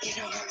jacket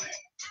on.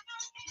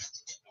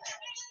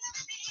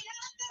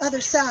 Other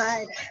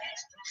side.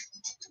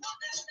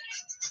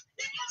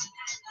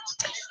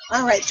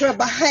 All right, draw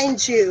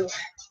behind you.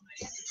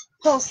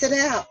 Pulse it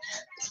out.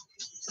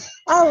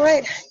 All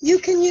right, you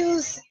can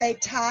use a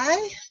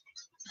tie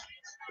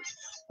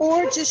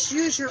or just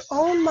use your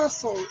own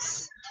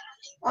muscles.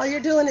 All you're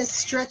doing is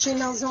stretching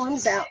those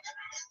arms out.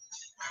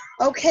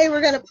 Okay,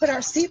 we're gonna put our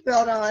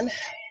seatbelt on.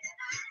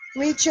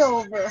 Reach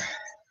over.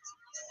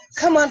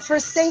 Come on, for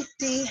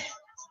safety.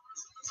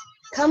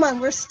 Come on,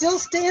 we're still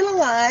staying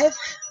alive.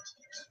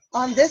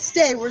 On this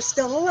day, we're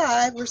still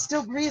alive. We're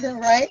still breathing,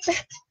 right?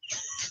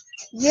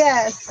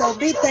 Yes, so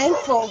be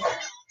thankful.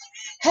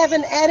 Have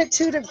an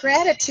attitude of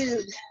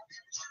gratitude.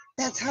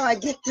 That's how I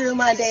get through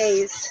my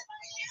days.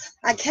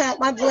 I count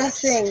my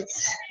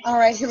blessings. All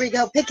right, here we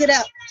go. Pick it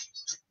up.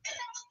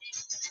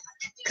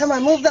 Come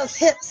on, move those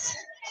hips.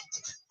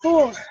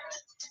 4,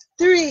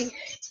 3,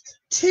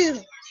 2,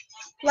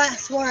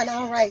 last one.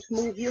 All right,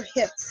 move your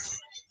hips.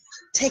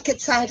 Take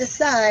it side to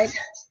side.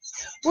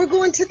 We're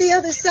going to the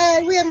other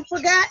side. We haven't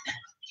forgot.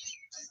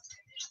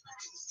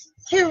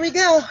 Here we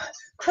go.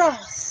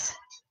 Cross.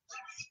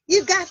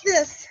 You got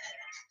this.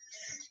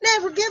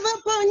 Never give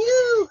up on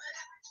you.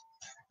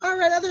 All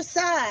right, other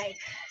side.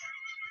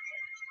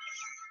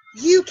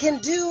 You can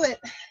do it.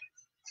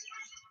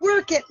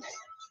 Work it.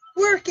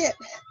 Work it.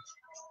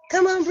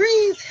 Come on,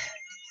 breathe.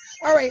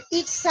 All right,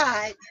 each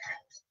side.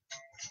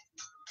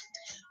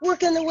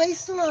 Working the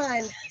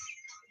waistline.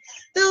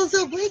 Those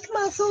oblique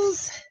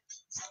muscles.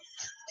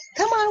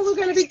 Come on, we're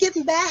going to be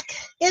getting back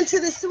into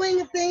the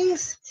swing of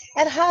things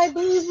at High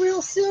Blues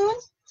real soon.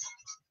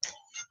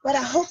 But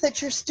I hope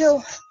that you're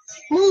still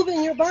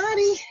moving your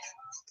body.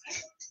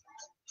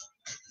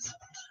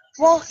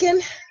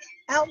 Walking,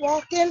 out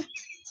walking,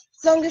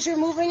 as long as you're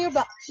moving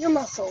your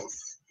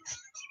muscles.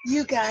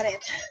 You got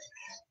it.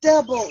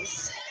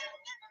 Doubles.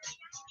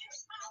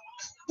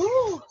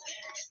 Woo.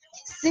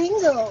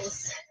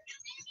 Singles.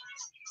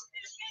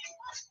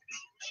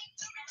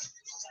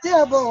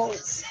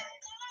 Doubles.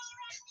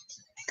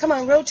 Come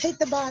on, rotate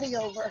the body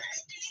over.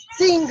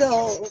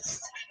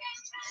 Singles.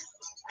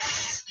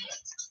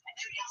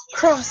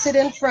 Cross it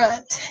in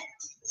front.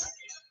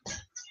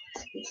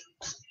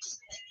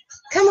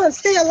 Come on,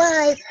 stay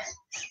alive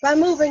by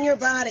moving your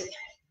body,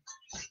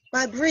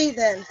 by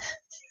breathing.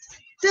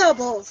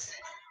 Doubles.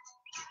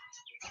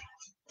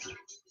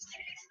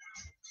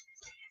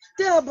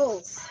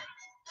 Doubles.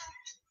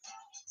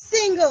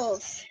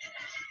 Singles.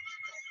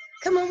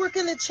 Come on,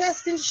 working the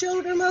chest and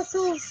shoulder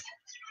muscles.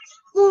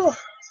 4,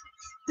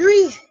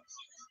 3,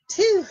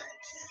 2.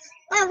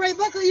 All right,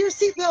 buckle your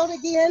seatbelt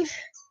again.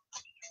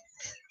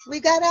 We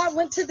got out,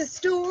 went to the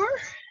store,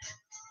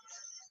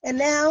 and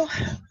now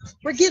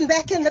we're getting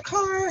back in the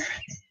car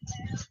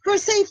for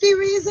safety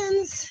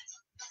reasons.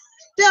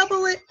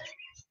 Double it.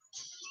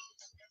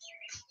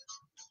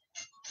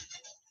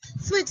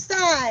 Switch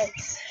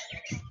sides.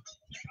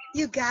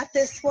 You got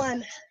this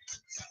one.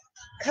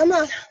 Come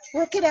on,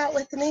 work it out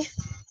with me.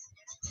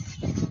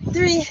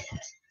 3,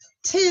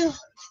 2,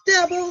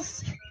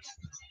 doubles.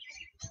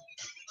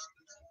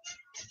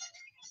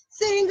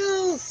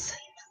 Singles.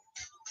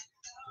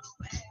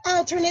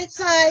 Alternate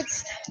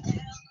sides.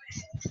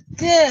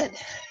 Good.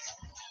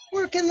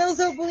 Working those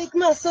oblique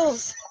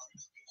muscles.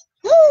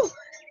 Woo!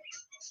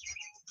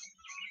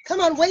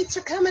 Come on, weights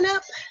are coming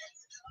up.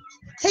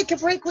 Take a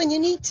break when you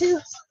need to.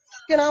 You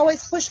can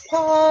always push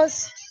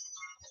pause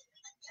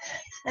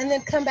and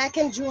then come back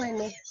and join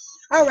me.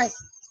 All right,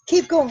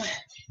 keep going.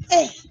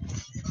 8,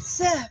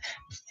 7,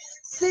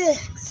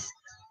 6,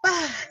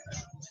 5,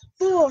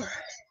 4,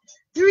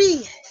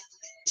 3,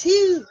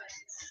 2,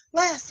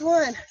 last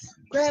one.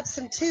 Grab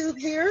some tube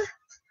here.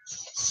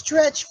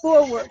 Stretch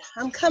forward.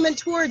 I'm coming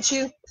towards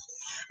you.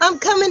 I'm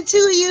coming to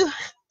you.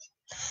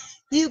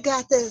 You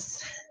got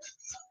this.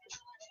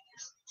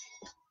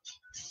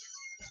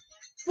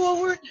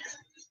 Forward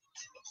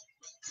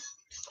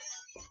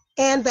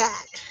and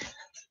back.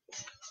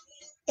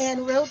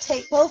 And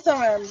rotate both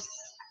arms.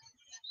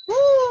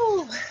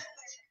 Woo!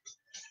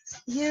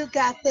 You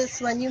got this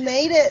one. You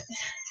made it.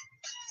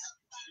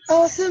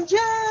 Awesome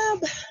job.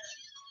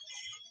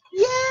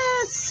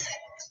 Yes.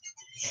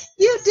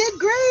 You did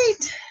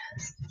great.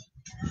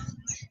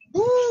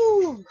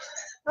 Woo.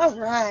 All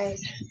right.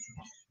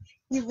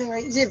 You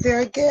did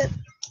very good.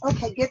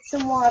 Okay, get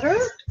some water.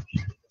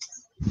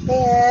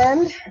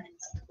 And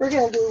we're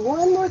going to do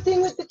one more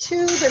thing with the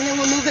tube, and then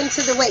we'll move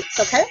into the weights,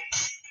 okay?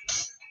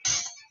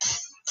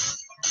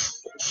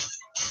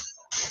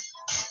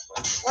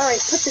 All right,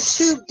 put the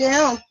tube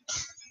down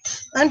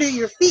under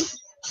your feet.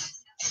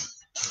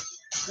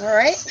 All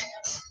right.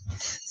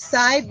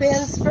 Side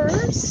bends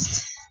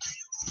first.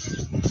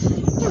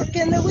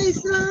 Working the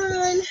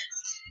waistline.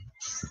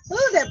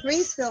 Oh, that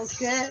breeze feels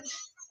good.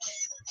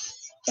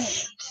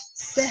 8,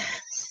 7,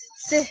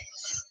 6,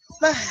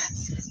 5,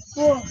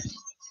 4,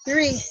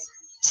 3,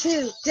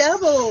 2,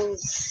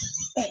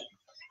 doubles. 8,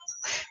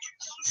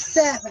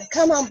 7,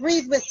 come on,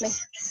 breathe with me.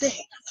 6,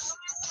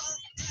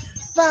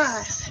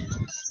 5,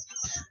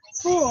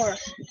 4,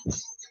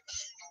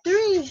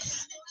 3,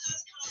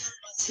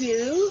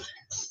 2,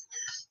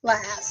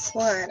 last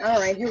one. All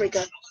right, here we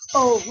go.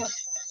 Over.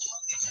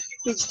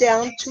 Reach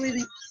down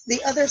to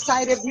The other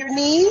side of your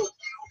knee.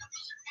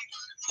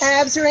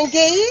 Abs are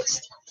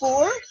engaged.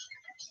 4,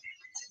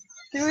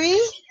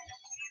 3,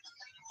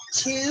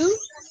 2,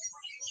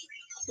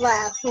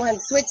 last one.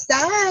 Switch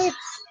sides.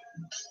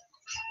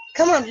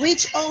 Come on,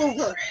 reach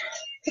over.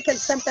 Picking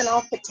something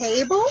off the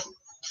table.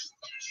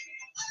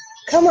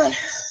 Come on.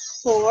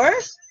 4,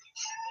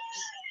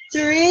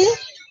 3,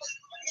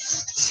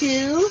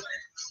 2,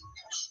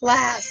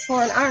 last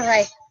one. All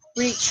right,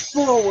 reach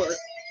forward.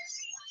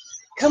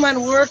 Come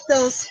on, work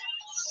those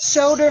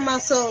shoulder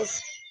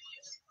muscles.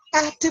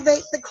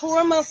 Activate the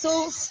core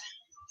muscles.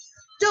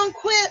 Don't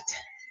quit.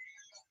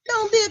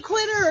 Don't be a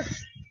quitter.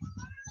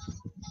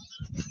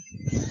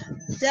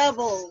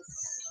 Doubles.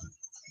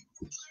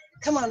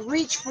 Come on,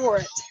 reach for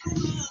it.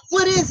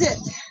 What is it?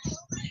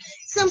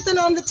 Something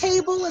on the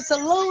table. It's a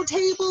low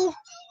table.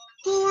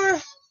 4,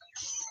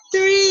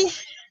 3,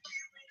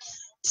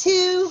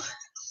 2,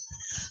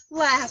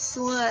 last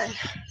one.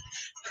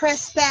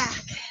 Press back.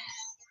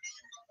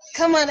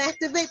 Come on,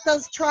 activate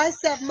those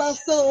tricep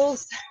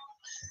muscles.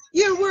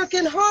 You're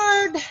working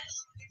hard.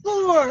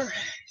 4,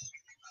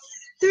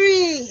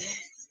 3,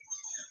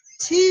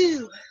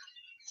 2,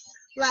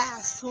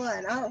 last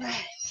one. All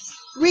right.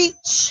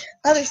 Reach.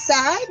 Other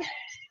side.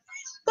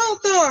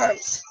 Both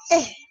arms.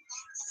 8,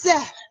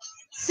 7,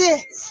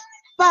 6,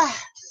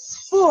 5,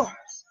 4,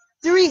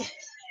 3,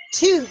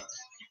 2,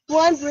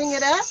 1. Bring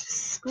it up.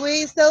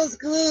 Squeeze those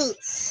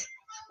glutes.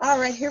 All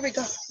right, here we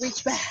go.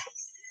 Reach back.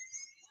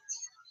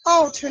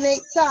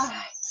 Alternate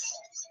sides.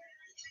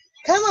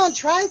 Come on,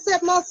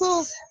 tricep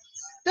muscles.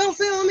 Don't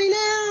feel me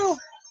now.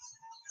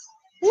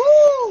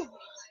 Woo!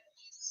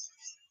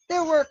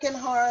 They're working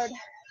hard.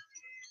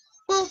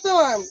 Both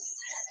arms.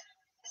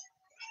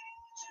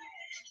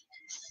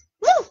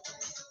 Woo!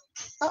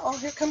 Uh-oh,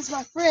 here comes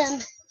my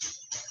friend.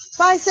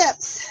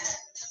 Biceps.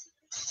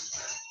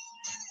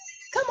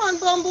 Come on,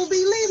 Bumblebee,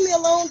 leave me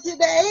alone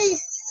today.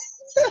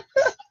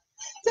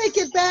 Take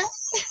it back.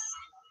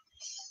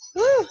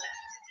 Woo!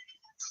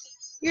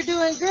 You're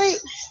doing great.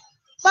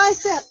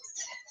 Biceps.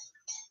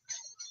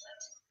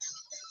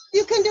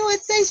 You can do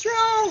it. Stay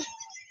strong.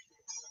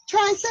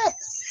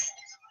 Triceps.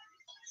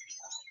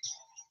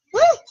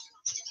 Woo!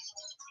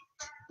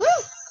 Woo!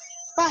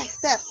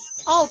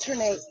 Biceps.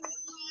 Alternate.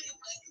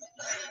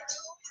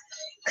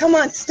 Come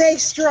on, stay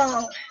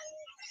strong.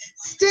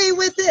 Stay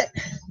with it.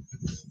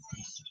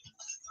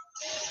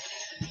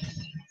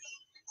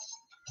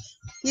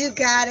 You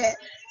got it.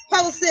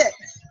 Pulse it.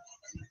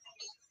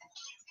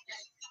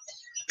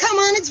 Come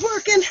on, it's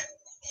working.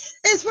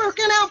 It's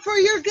working out for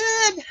your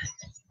good.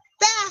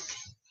 Back.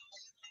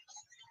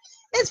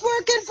 It's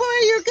working for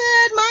your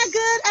good, my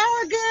good,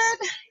 our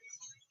good.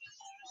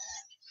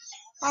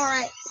 All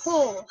right,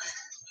 pull.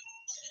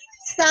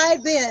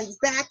 Side bends.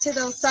 Back to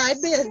those side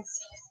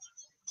bends.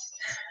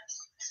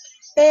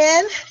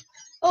 And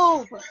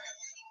over.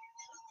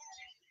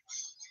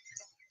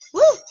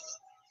 Woo!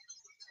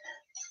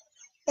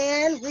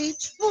 And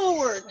reach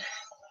forward.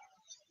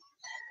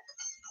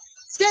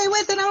 Stay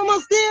with it,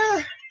 almost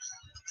there.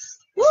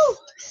 Woo!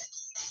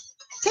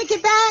 Take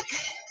it back.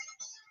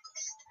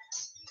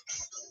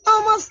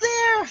 Almost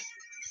there.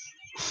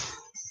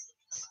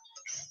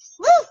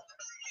 Woo!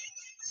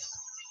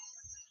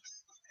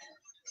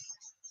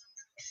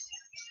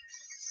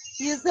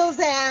 Use those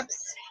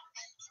abs.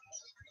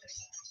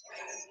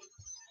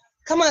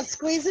 Come on,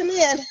 squeeze them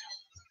in.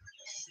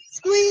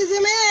 Squeeze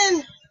them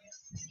in.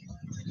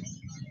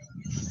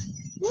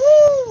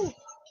 Woo!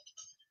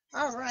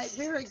 All right,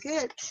 very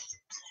good.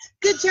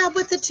 Good job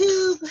with the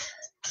tube.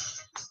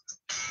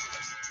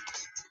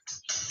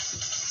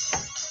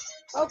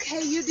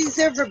 Okay, you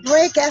deserve a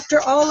break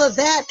after all of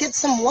that. Get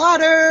some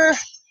water.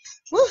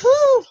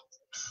 Woohoo!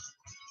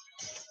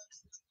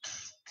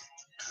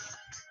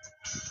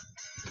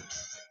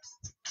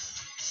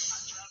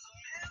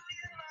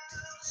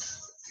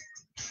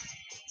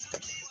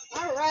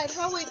 All right,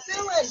 how we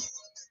feeling?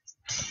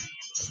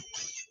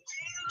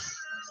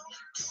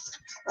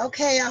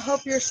 Okay, I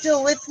hope you're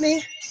still with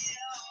me.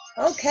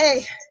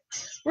 Okay,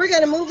 we're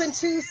going to move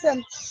into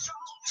some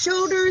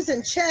shoulders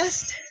and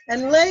chest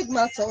and leg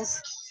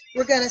muscles.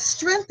 We're going to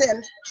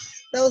strengthen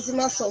those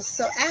muscles.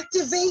 So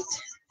activate,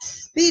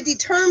 be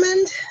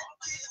determined.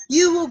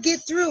 You will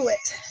get through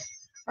it.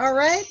 All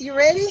right, you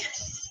ready?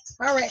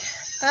 All right,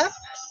 up,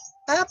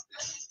 up,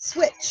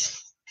 switch.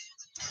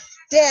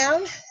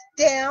 Down,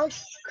 down,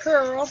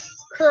 curl,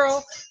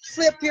 curl.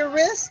 Flip your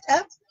wrist,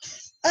 up,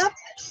 up,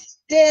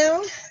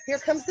 down. Here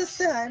comes the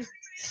sun.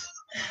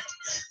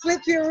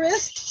 Flip your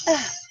wrist,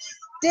 up,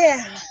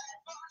 down.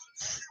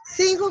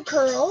 Single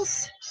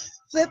curls.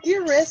 Flip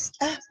your wrist,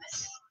 up,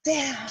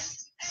 down.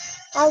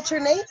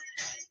 Alternate.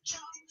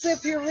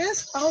 Flip your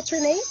wrist,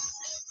 alternate.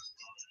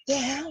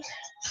 Down.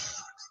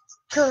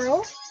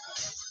 Curl.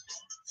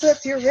 Flip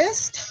your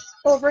wrist.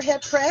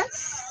 Overhead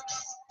press.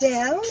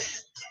 Down.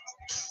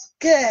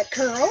 Good.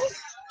 Curl.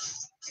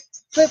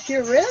 Flip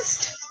your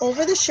wrist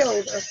over the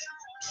shoulder.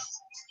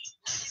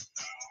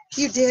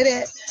 You did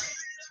it.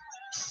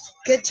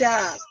 Good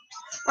job.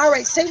 All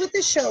right, stay with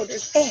the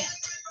shoulders. 8,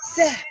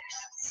 7,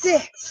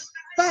 6,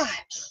 5,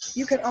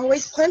 You can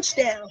always punch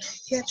down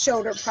if you have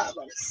shoulder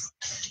problems.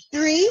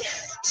 3,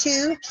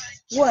 2,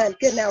 1.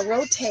 Good. Now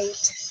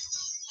rotate.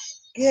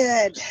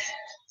 Good.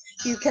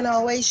 You can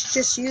always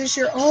just use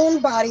your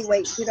own body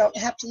weight. You don't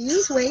have to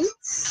use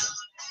weights.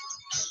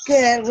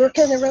 Good.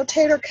 Working the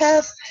rotator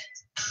cuff.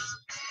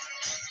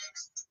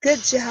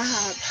 Good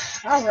job.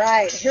 All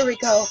right. Here we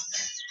go.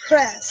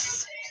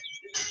 Press.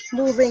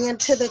 Moving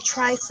into the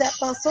tricep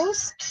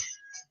muscles.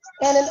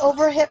 And an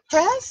overhead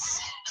press.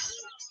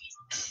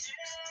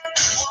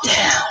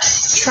 Down.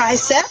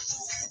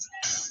 Triceps.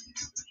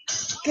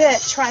 Good.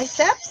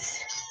 Triceps.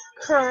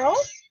 Curl.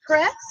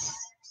 Press.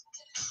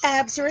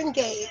 Abs are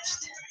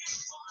engaged.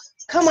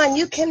 Come on,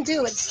 you can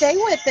do it. Stay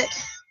with it.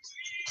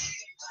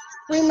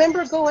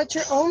 Remember, go at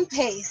your own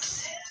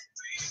pace.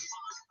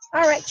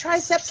 All right,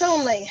 triceps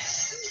only.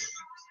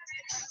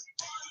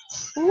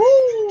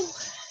 Woo!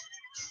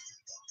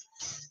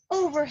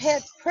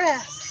 Overhead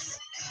press.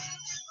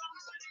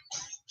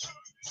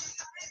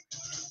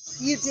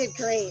 You did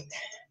great.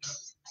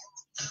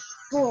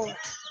 4,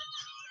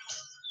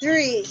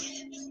 3,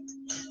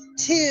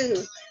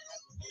 2.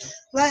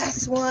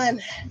 Last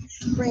one.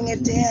 Bring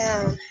it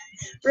down.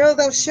 Roll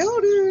those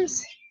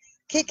shoulders.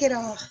 Kick it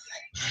off.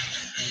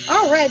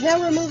 All right, now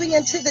we're moving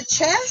into the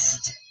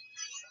chest.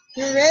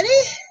 You ready?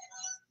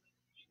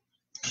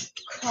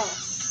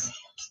 Cross.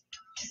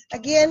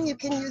 Again, you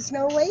can use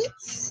no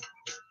weights.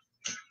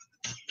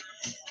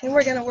 And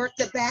we're going to work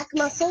the back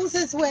muscles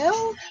as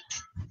well.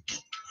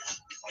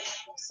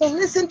 So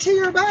listen to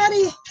your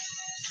body.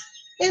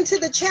 Into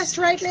the chest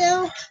right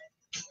now.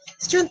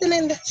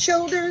 Strengthening the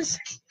shoulders,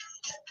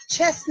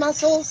 chest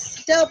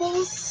muscles,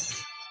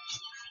 doubles,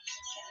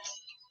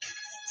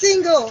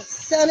 singles.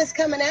 Sun is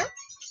coming out.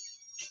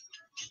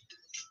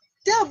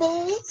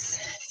 Doubles.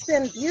 It's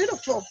been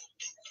beautiful.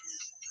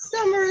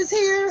 Summer is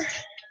here.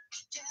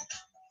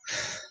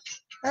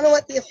 I don't know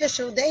what the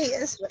official day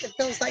is, but it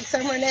feels like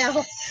summer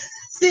now.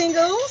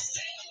 Singles,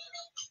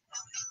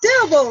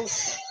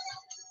 doubles.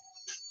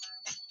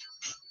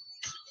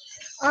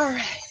 All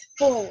right,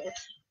 forward,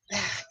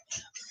 back,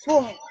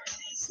 forward,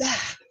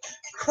 back,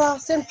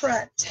 cross in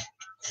front,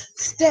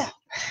 step,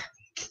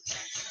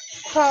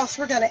 cross.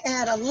 We're going to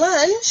add a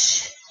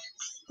lunge.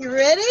 You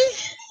ready?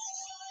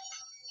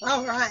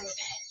 All right,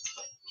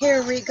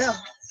 here we go.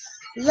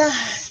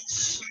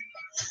 Lunge,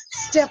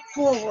 step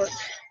forward,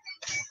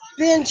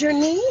 bend your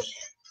knee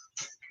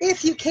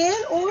if you can,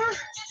 or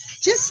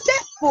just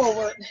step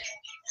forward.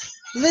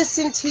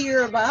 Listen to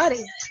your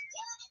body.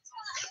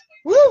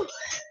 Woo!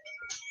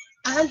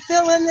 I'm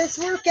feeling this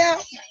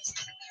workout.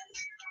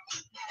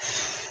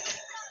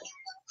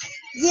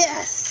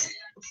 Yes,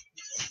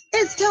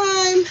 it's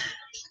time.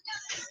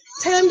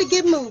 Time to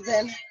get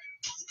moving.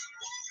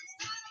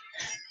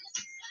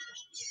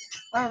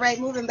 All right,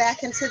 moving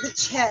back into the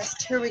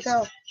chest. Here we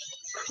go.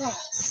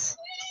 Cross.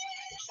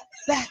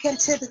 Back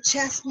into the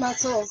chest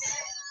muscles.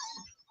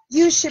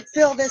 You should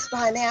feel this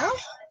by now.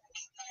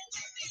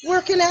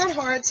 Working out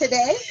hard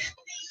today.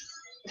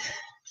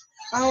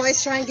 I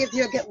always try and give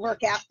you a good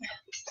workout.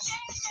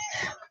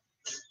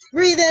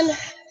 Breathe in.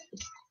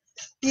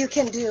 You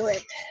can do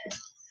it.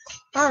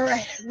 All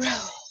right,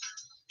 roll.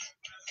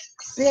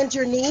 Bend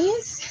your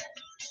knees.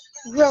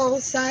 Roll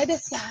side to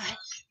side.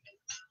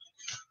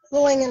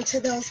 Going into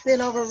those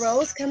bent over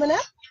rows coming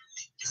up.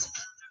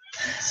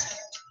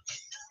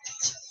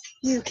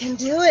 You can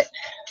do it.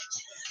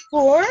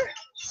 4,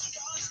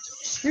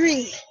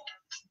 3,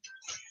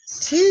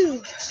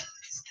 2.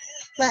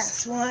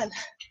 Last one.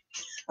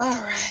 All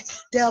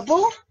right,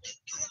 double,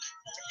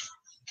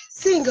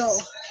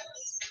 single.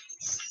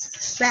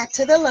 Back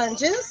to the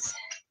lunges.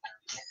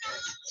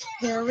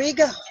 Here we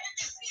go.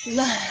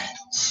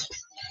 Lunge.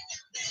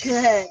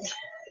 Good.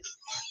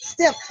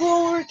 Step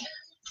forward.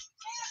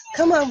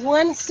 Come on,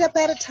 one step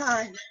at a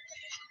time.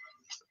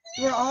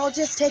 We're all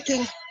just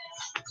taking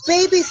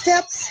baby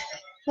steps,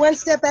 one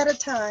step at a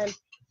time.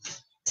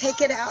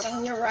 Take it out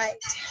on your right,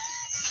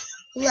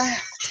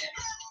 left,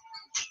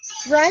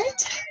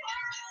 right.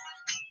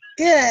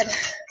 Good.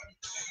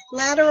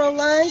 Lateral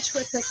lunge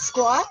with the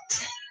squat.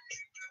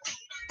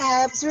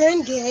 Abs are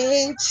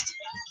engaged.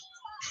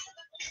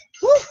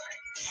 Woo.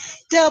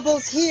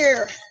 Doubles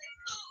here.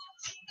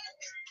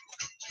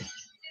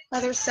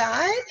 Other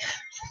side.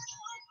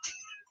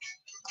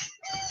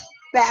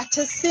 Back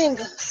to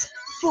singles.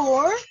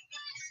 4,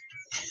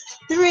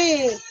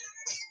 3,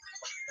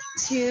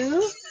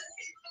 2.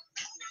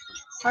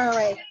 All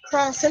right,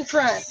 cross in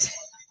front.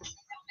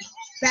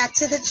 Back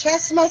to the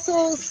chest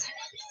muscles.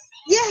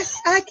 Yes,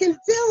 I can feel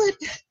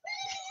it.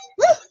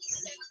 Woo.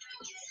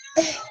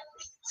 8,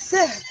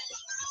 7,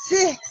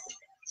 6,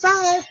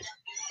 5,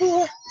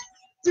 4,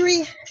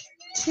 3,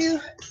 2.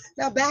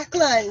 Now back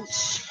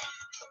lunge.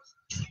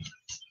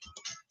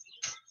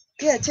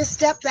 Good, just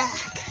step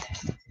back.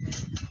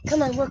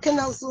 Come on, working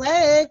those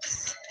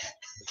legs.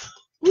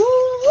 Woo!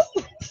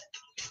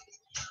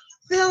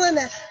 Feeling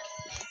a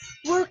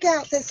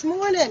workout this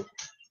morning.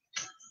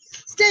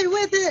 Stay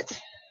with it.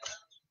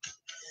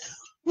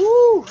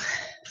 Woo!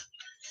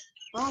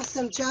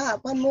 Awesome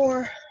job. One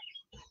more.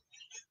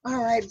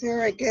 All right,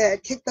 very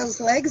good. Kick those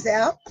legs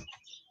out.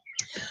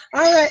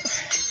 All right,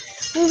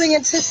 moving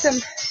into some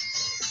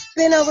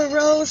bent over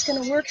rows.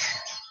 Gonna work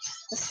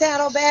the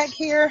saddle back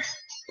here.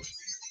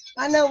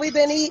 I know we've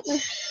been eating.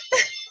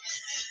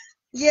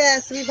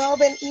 Yes, we've all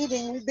been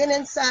eating. We've been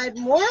inside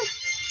more.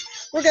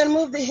 We're gonna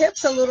move the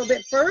hips a little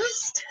bit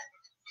first.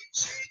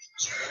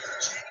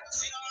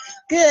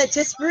 Good,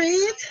 just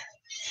breathe.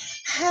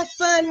 Have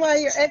fun while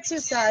you're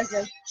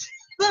exercising.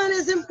 Fun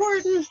is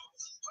important.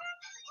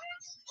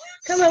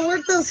 Come on,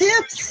 work those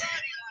hips.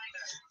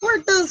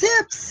 Work those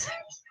hips.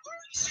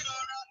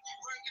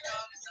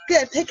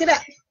 Good, pick it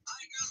up.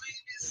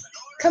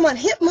 Come on,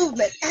 hip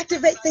movement.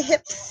 Activate the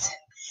hips.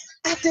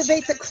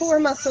 Activate the core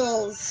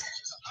muscles.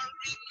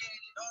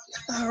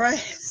 All right,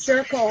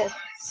 circle.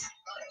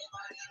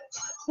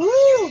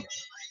 Woo!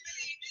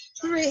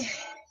 3,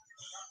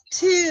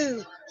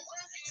 2,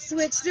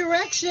 switch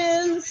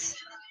directions.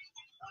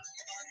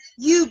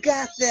 You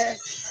got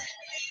this.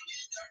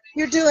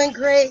 You're doing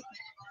great.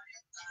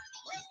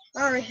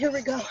 All right, here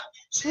we go.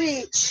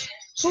 Reach,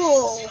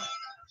 pull.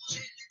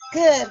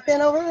 Good,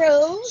 bend over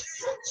rows.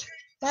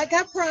 Like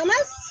I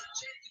promised.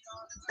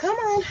 Come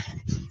on.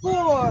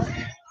 4,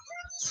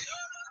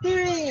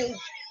 3,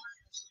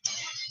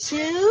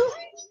 2,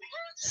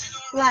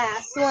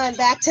 last one.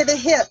 Back to the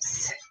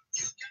hips.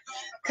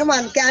 Come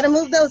on, gotta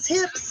move those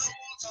hips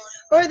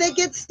or they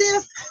get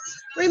stiff.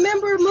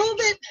 Remember, move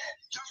it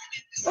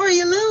or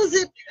you lose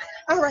it.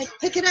 All right,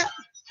 pick it up.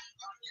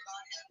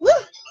 Woo!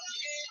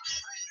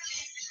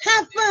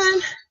 Have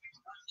fun.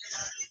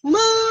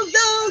 Move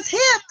those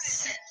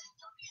hips.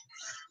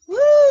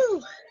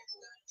 Woo!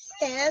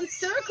 And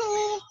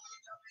circle.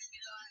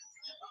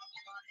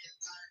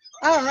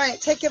 All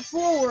right, take it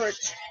forward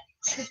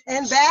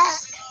and back.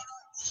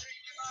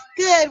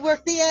 Good,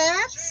 work the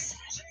abs.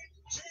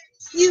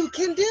 You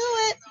can do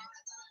it.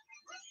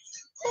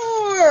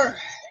 4,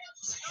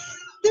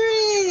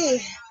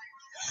 3,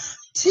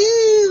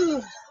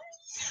 2,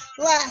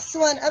 last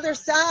one, other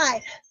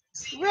side.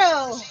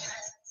 Row.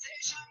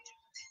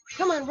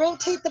 Come on,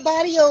 rotate the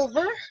body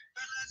over.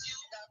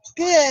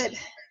 Good.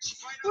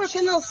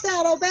 Working those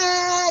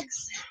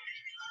saddlebags.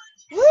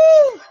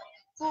 Woo!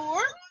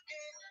 4,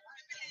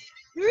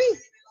 3,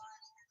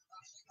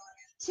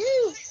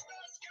 2,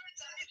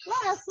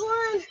 last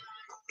one.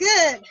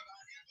 Good.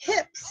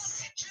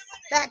 Hips.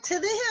 Back to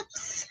the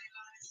hips.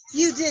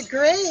 You did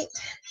great.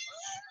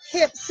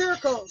 Hip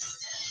circles.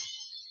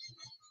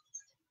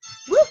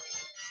 Woo!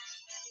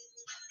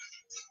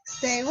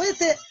 Stay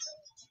with it.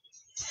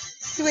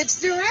 Switch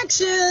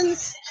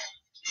directions.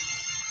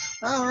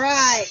 All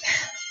right.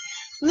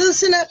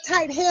 Loosen up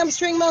tight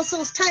hamstring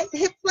muscles, tight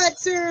hip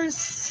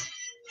flexors.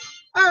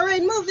 All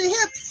right, move the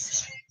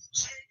hips.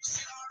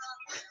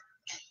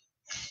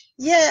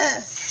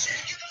 Yes.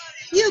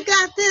 You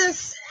got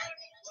this.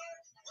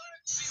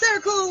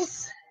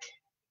 Circles.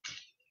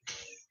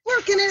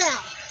 Working it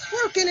out.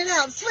 Working it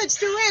out. Switch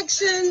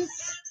directions.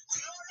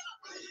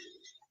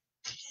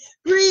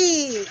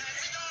 Breathe.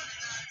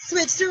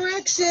 Switch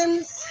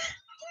directions.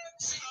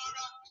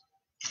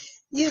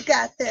 You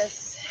got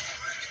this.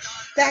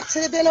 Back to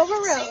the bent over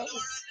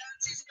rows.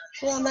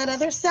 Go on that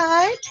other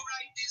side.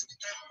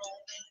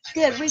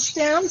 Good. Reach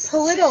down.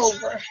 Pull it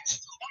over.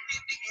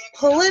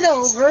 Pull it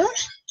over.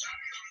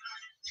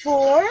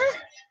 4,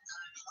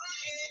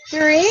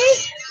 3,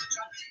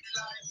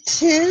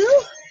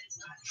 2,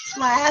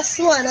 last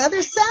one.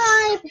 Other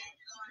side.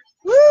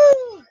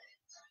 Woo!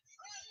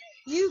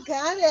 You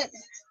got it.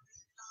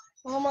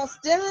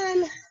 Almost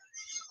done.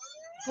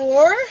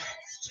 4,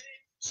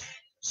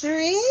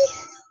 3,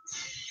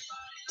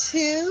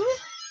 2,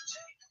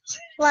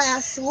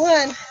 last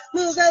one.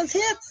 Move those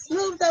hips.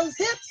 Move those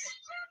hips.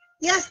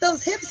 Yes,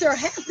 those hips are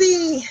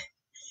happy.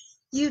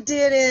 You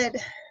did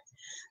it.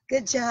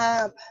 Good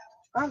job.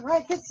 All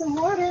right, get some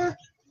water.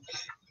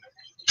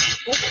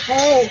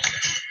 Okay.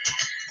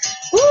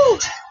 Woo.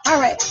 All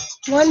right,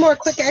 one more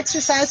quick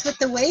exercise with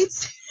the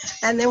weights,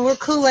 and then we're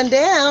cooling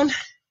down.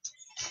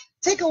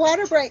 Take a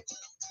water break.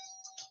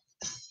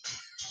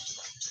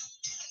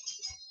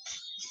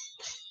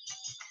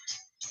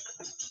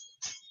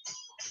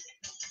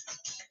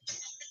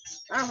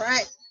 All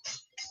right.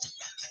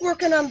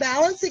 Working on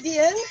balance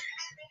again.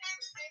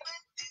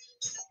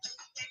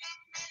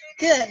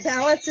 Good.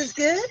 Balance is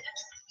good.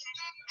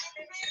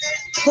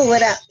 Pull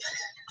it up.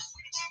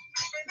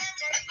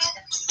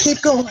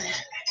 Keep going.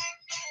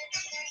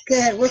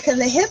 Good. Working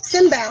the hips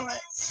and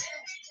balance.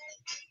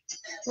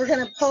 We're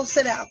going to pulse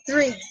it out.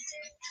 3,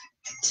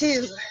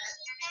 2,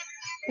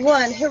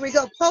 1. Here we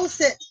go. Pulse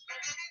it.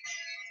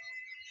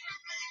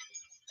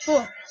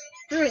 4,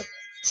 3,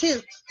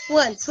 2,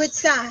 1. Switch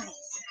sides.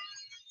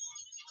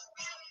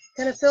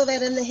 Gonna feel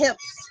that in the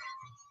hips.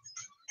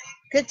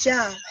 Good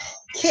job.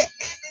 Kick.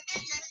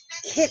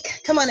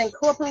 Kick. Come on,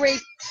 incorporate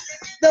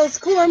those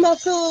core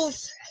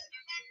muscles.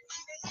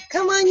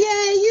 Come on,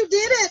 yay, you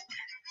did it.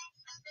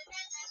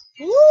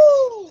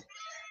 Woo!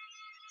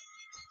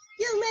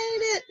 You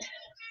made it.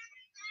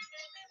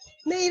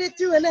 Made it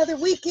through another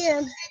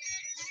weekend.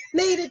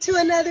 Made it to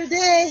another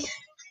day.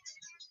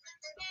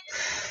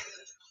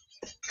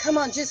 Come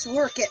on, just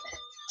work it.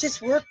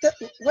 Just work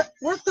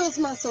those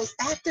muscles.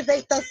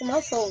 Activate those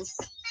muscles.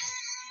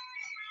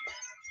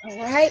 All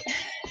right.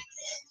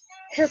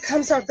 Here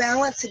comes our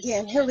balance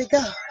again. Here we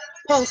go.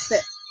 Pulse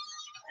it.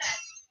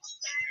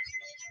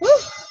 Woo.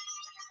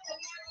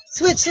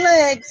 Switch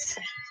legs.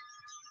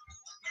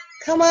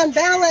 Come on,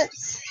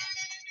 balance.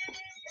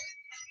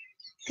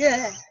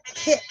 Good.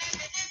 Kick.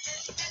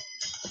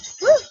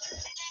 Woo.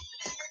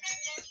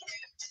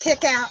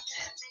 Kick out.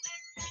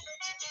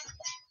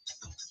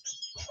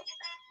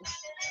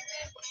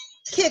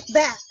 Kick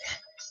back.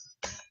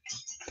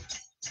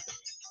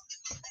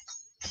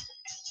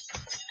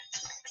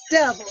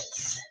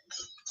 Doubles.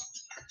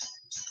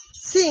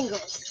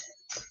 Singles.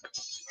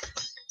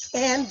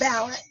 And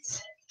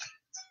balance.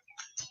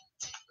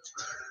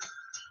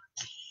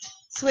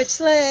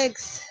 Switch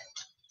legs.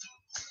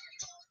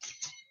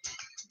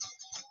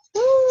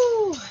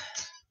 Woo.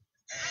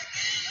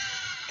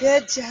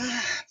 Good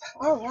job.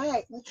 All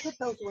right, let's put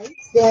those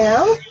weights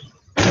down.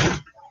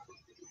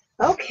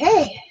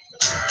 Okay,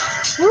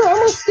 we're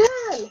almost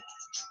done.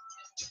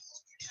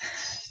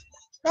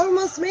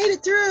 Almost made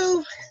it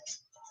through.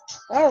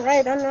 All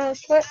right, I'm gonna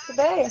sweat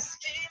today.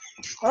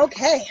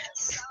 Okay,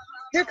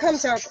 here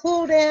comes our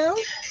cool down.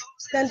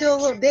 Gonna do a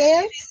little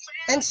dance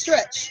and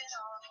stretch.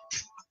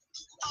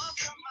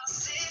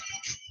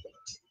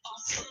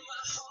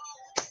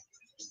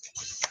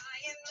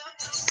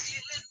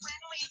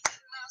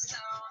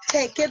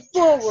 Take it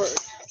forward.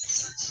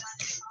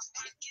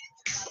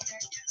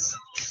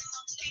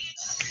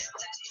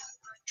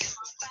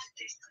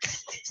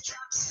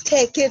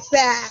 Take it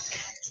back.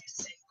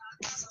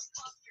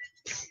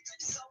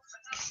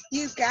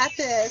 You got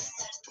this.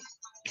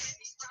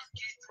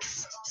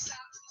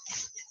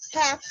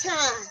 Half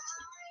time.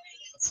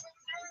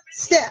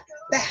 Step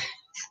back.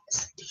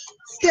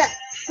 Step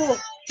 4,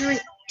 3,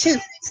 2.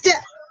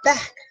 Step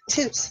back.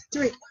 2,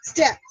 3.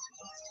 Step.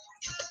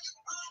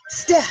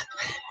 Step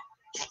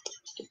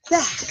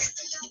back.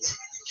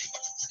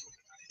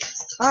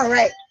 All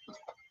right.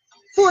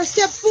 4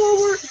 steps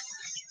forward.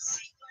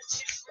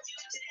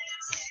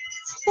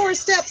 4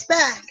 steps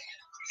back.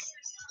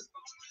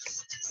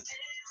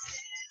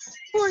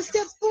 4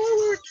 steps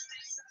forward.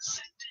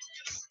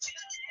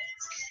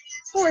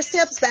 4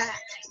 steps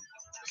back.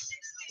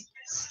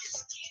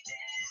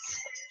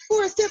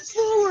 4 steps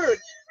forward.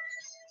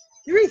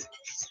 3,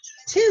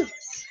 2,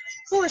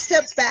 4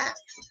 steps back.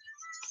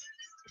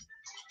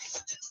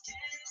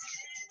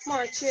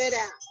 March it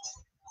out.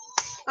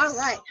 All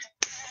right.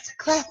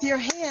 Clap your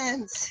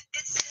hands.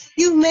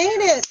 You made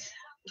it.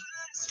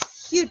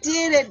 You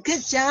did it.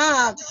 Good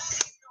job.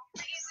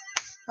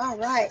 All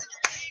right.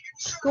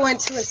 Go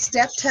into a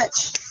step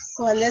touch.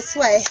 Going this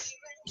way.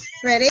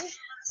 Ready?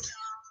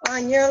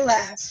 On your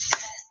left.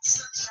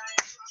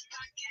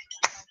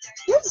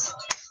 Woo.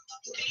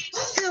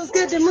 Feels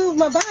good to move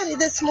my body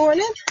this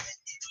morning.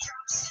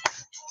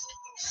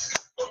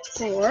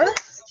 4,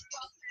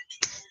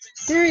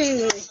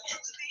 3,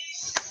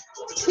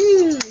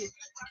 2.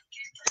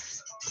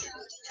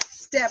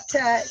 Step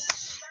touch.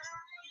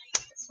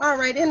 All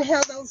right,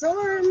 inhale those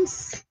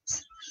arms.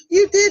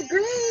 You did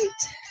great.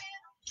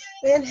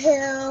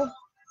 Inhale.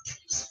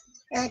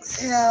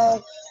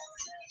 Exhale.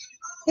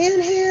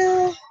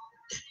 Inhale.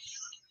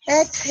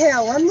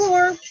 Exhale. One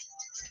more.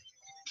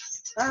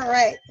 All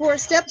right, 4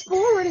 steps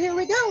forward. Here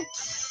we go.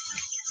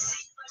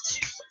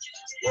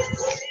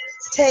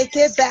 Take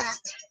it back.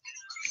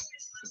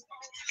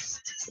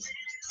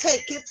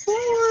 Take it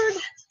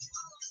forward.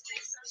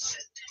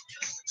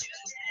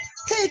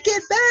 Take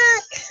it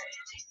back.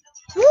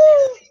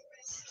 Woo!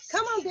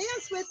 Come on,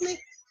 dance with me.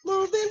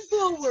 Moving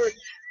forward.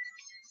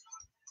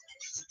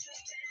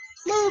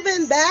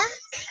 Moving back.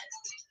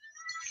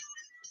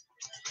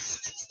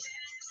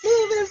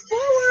 Moving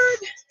forward.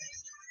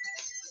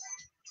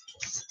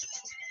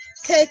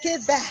 Take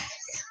it back.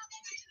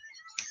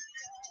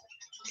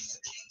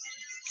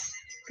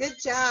 Good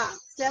job.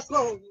 Step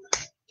over.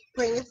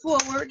 Bring it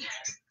forward.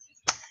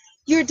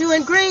 You're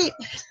doing great.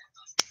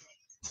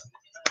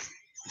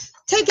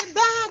 Take it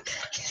back.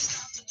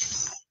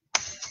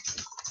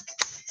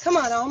 Come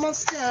on,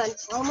 almost done.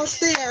 Almost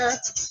there.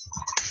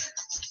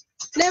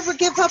 Never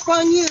give up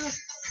on you.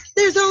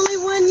 There's only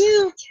one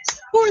you.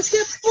 4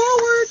 steps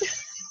forward.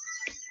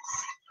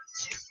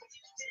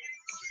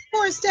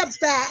 4 steps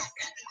back.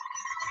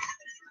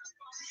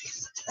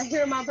 I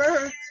hear my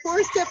bird.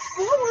 4 steps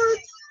forward.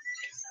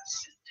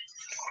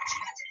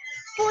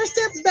 4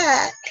 steps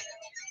back.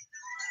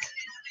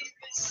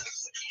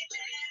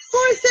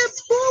 4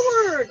 steps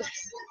forward.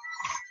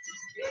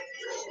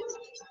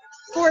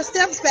 4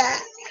 steps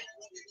back.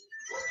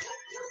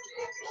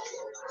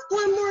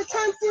 One more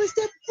time, 4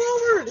 steps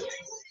forward.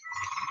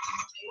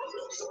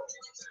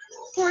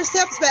 4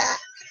 steps back.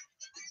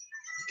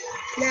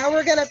 Now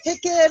we're gonna pick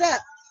it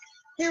up.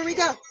 Here we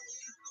go.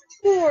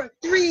 4,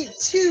 3,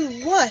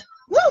 2, 1.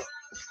 Woo!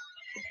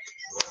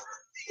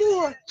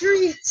 4,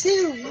 3,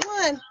 2,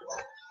 1.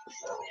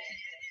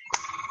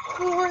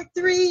 4,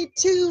 3,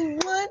 2,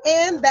 1,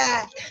 and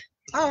back.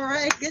 All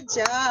right, good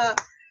job.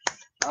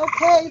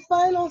 Okay,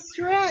 final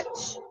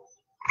stretch.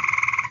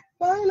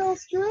 Inhale,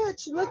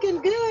 stretch.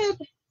 Looking good.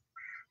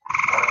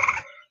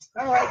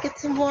 All right, get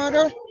some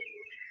water.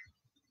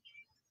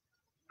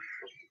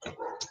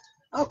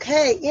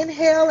 Okay,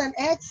 inhale and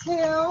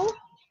exhale.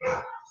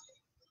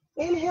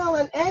 Inhale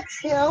and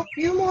exhale.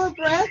 Few more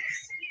breaths.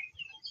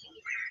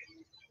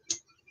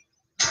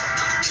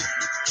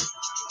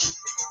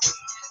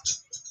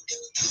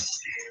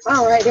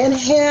 All right,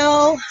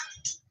 inhale.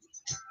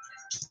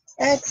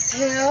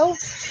 Exhale.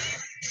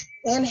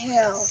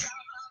 Inhale.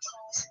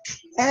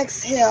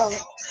 Exhale.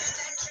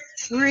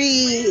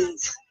 Breathe.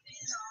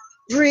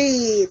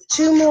 Breathe.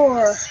 Two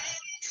more.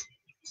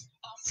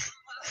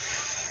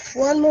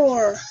 One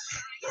more.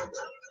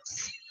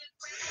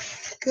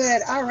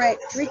 Good. All right.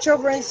 Reach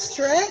over and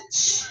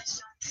stretch.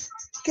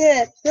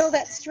 Good. Feel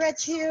that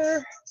stretch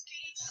here.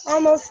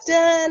 Almost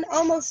done.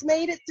 Almost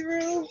made it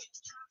through.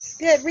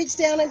 Good. Reach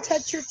down and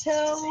touch your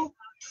toe.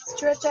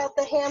 Stretch out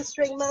the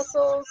hamstring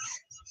muscles.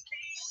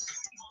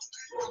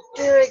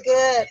 Very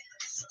good.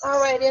 All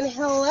right.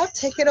 Inhale up.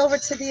 Take it over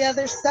to the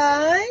other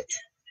side.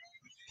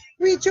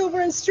 Reach over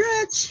and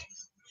stretch.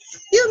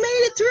 You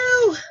made it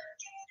through.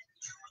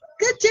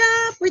 Good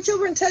job. Reach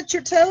over and touch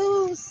your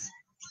toes.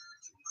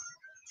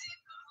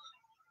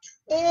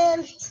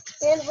 And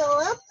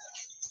inhale up.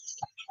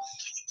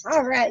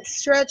 All right,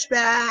 stretch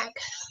back.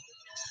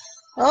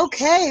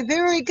 Okay,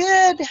 very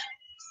good.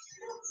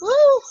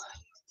 Woo!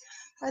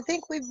 I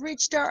think we've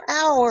reached our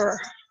hour.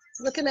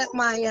 Looking at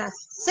my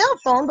cell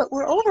phone, but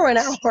we're over an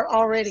hour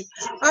already.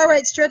 All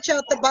right, stretch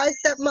out the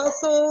bicep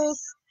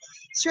muscles.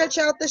 Stretch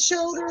out the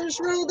shoulders.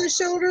 Roll the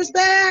shoulders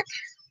back.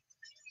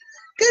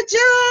 Good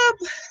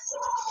job.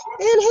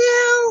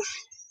 Inhale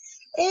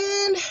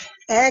and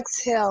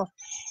exhale.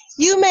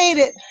 You made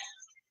it.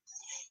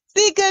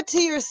 Be good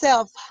to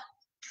yourself.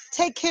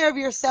 Take care of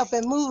yourself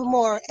and move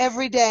more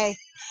every day.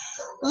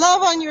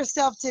 Love on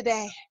yourself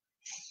today.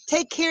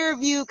 Take care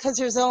of you because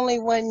there's only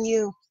one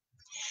you.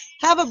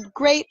 Have a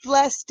great,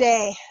 blessed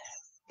day.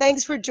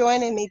 Thanks for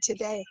joining me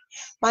today.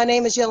 My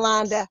name is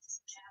Yolanda.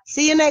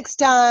 See you next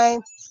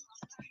time.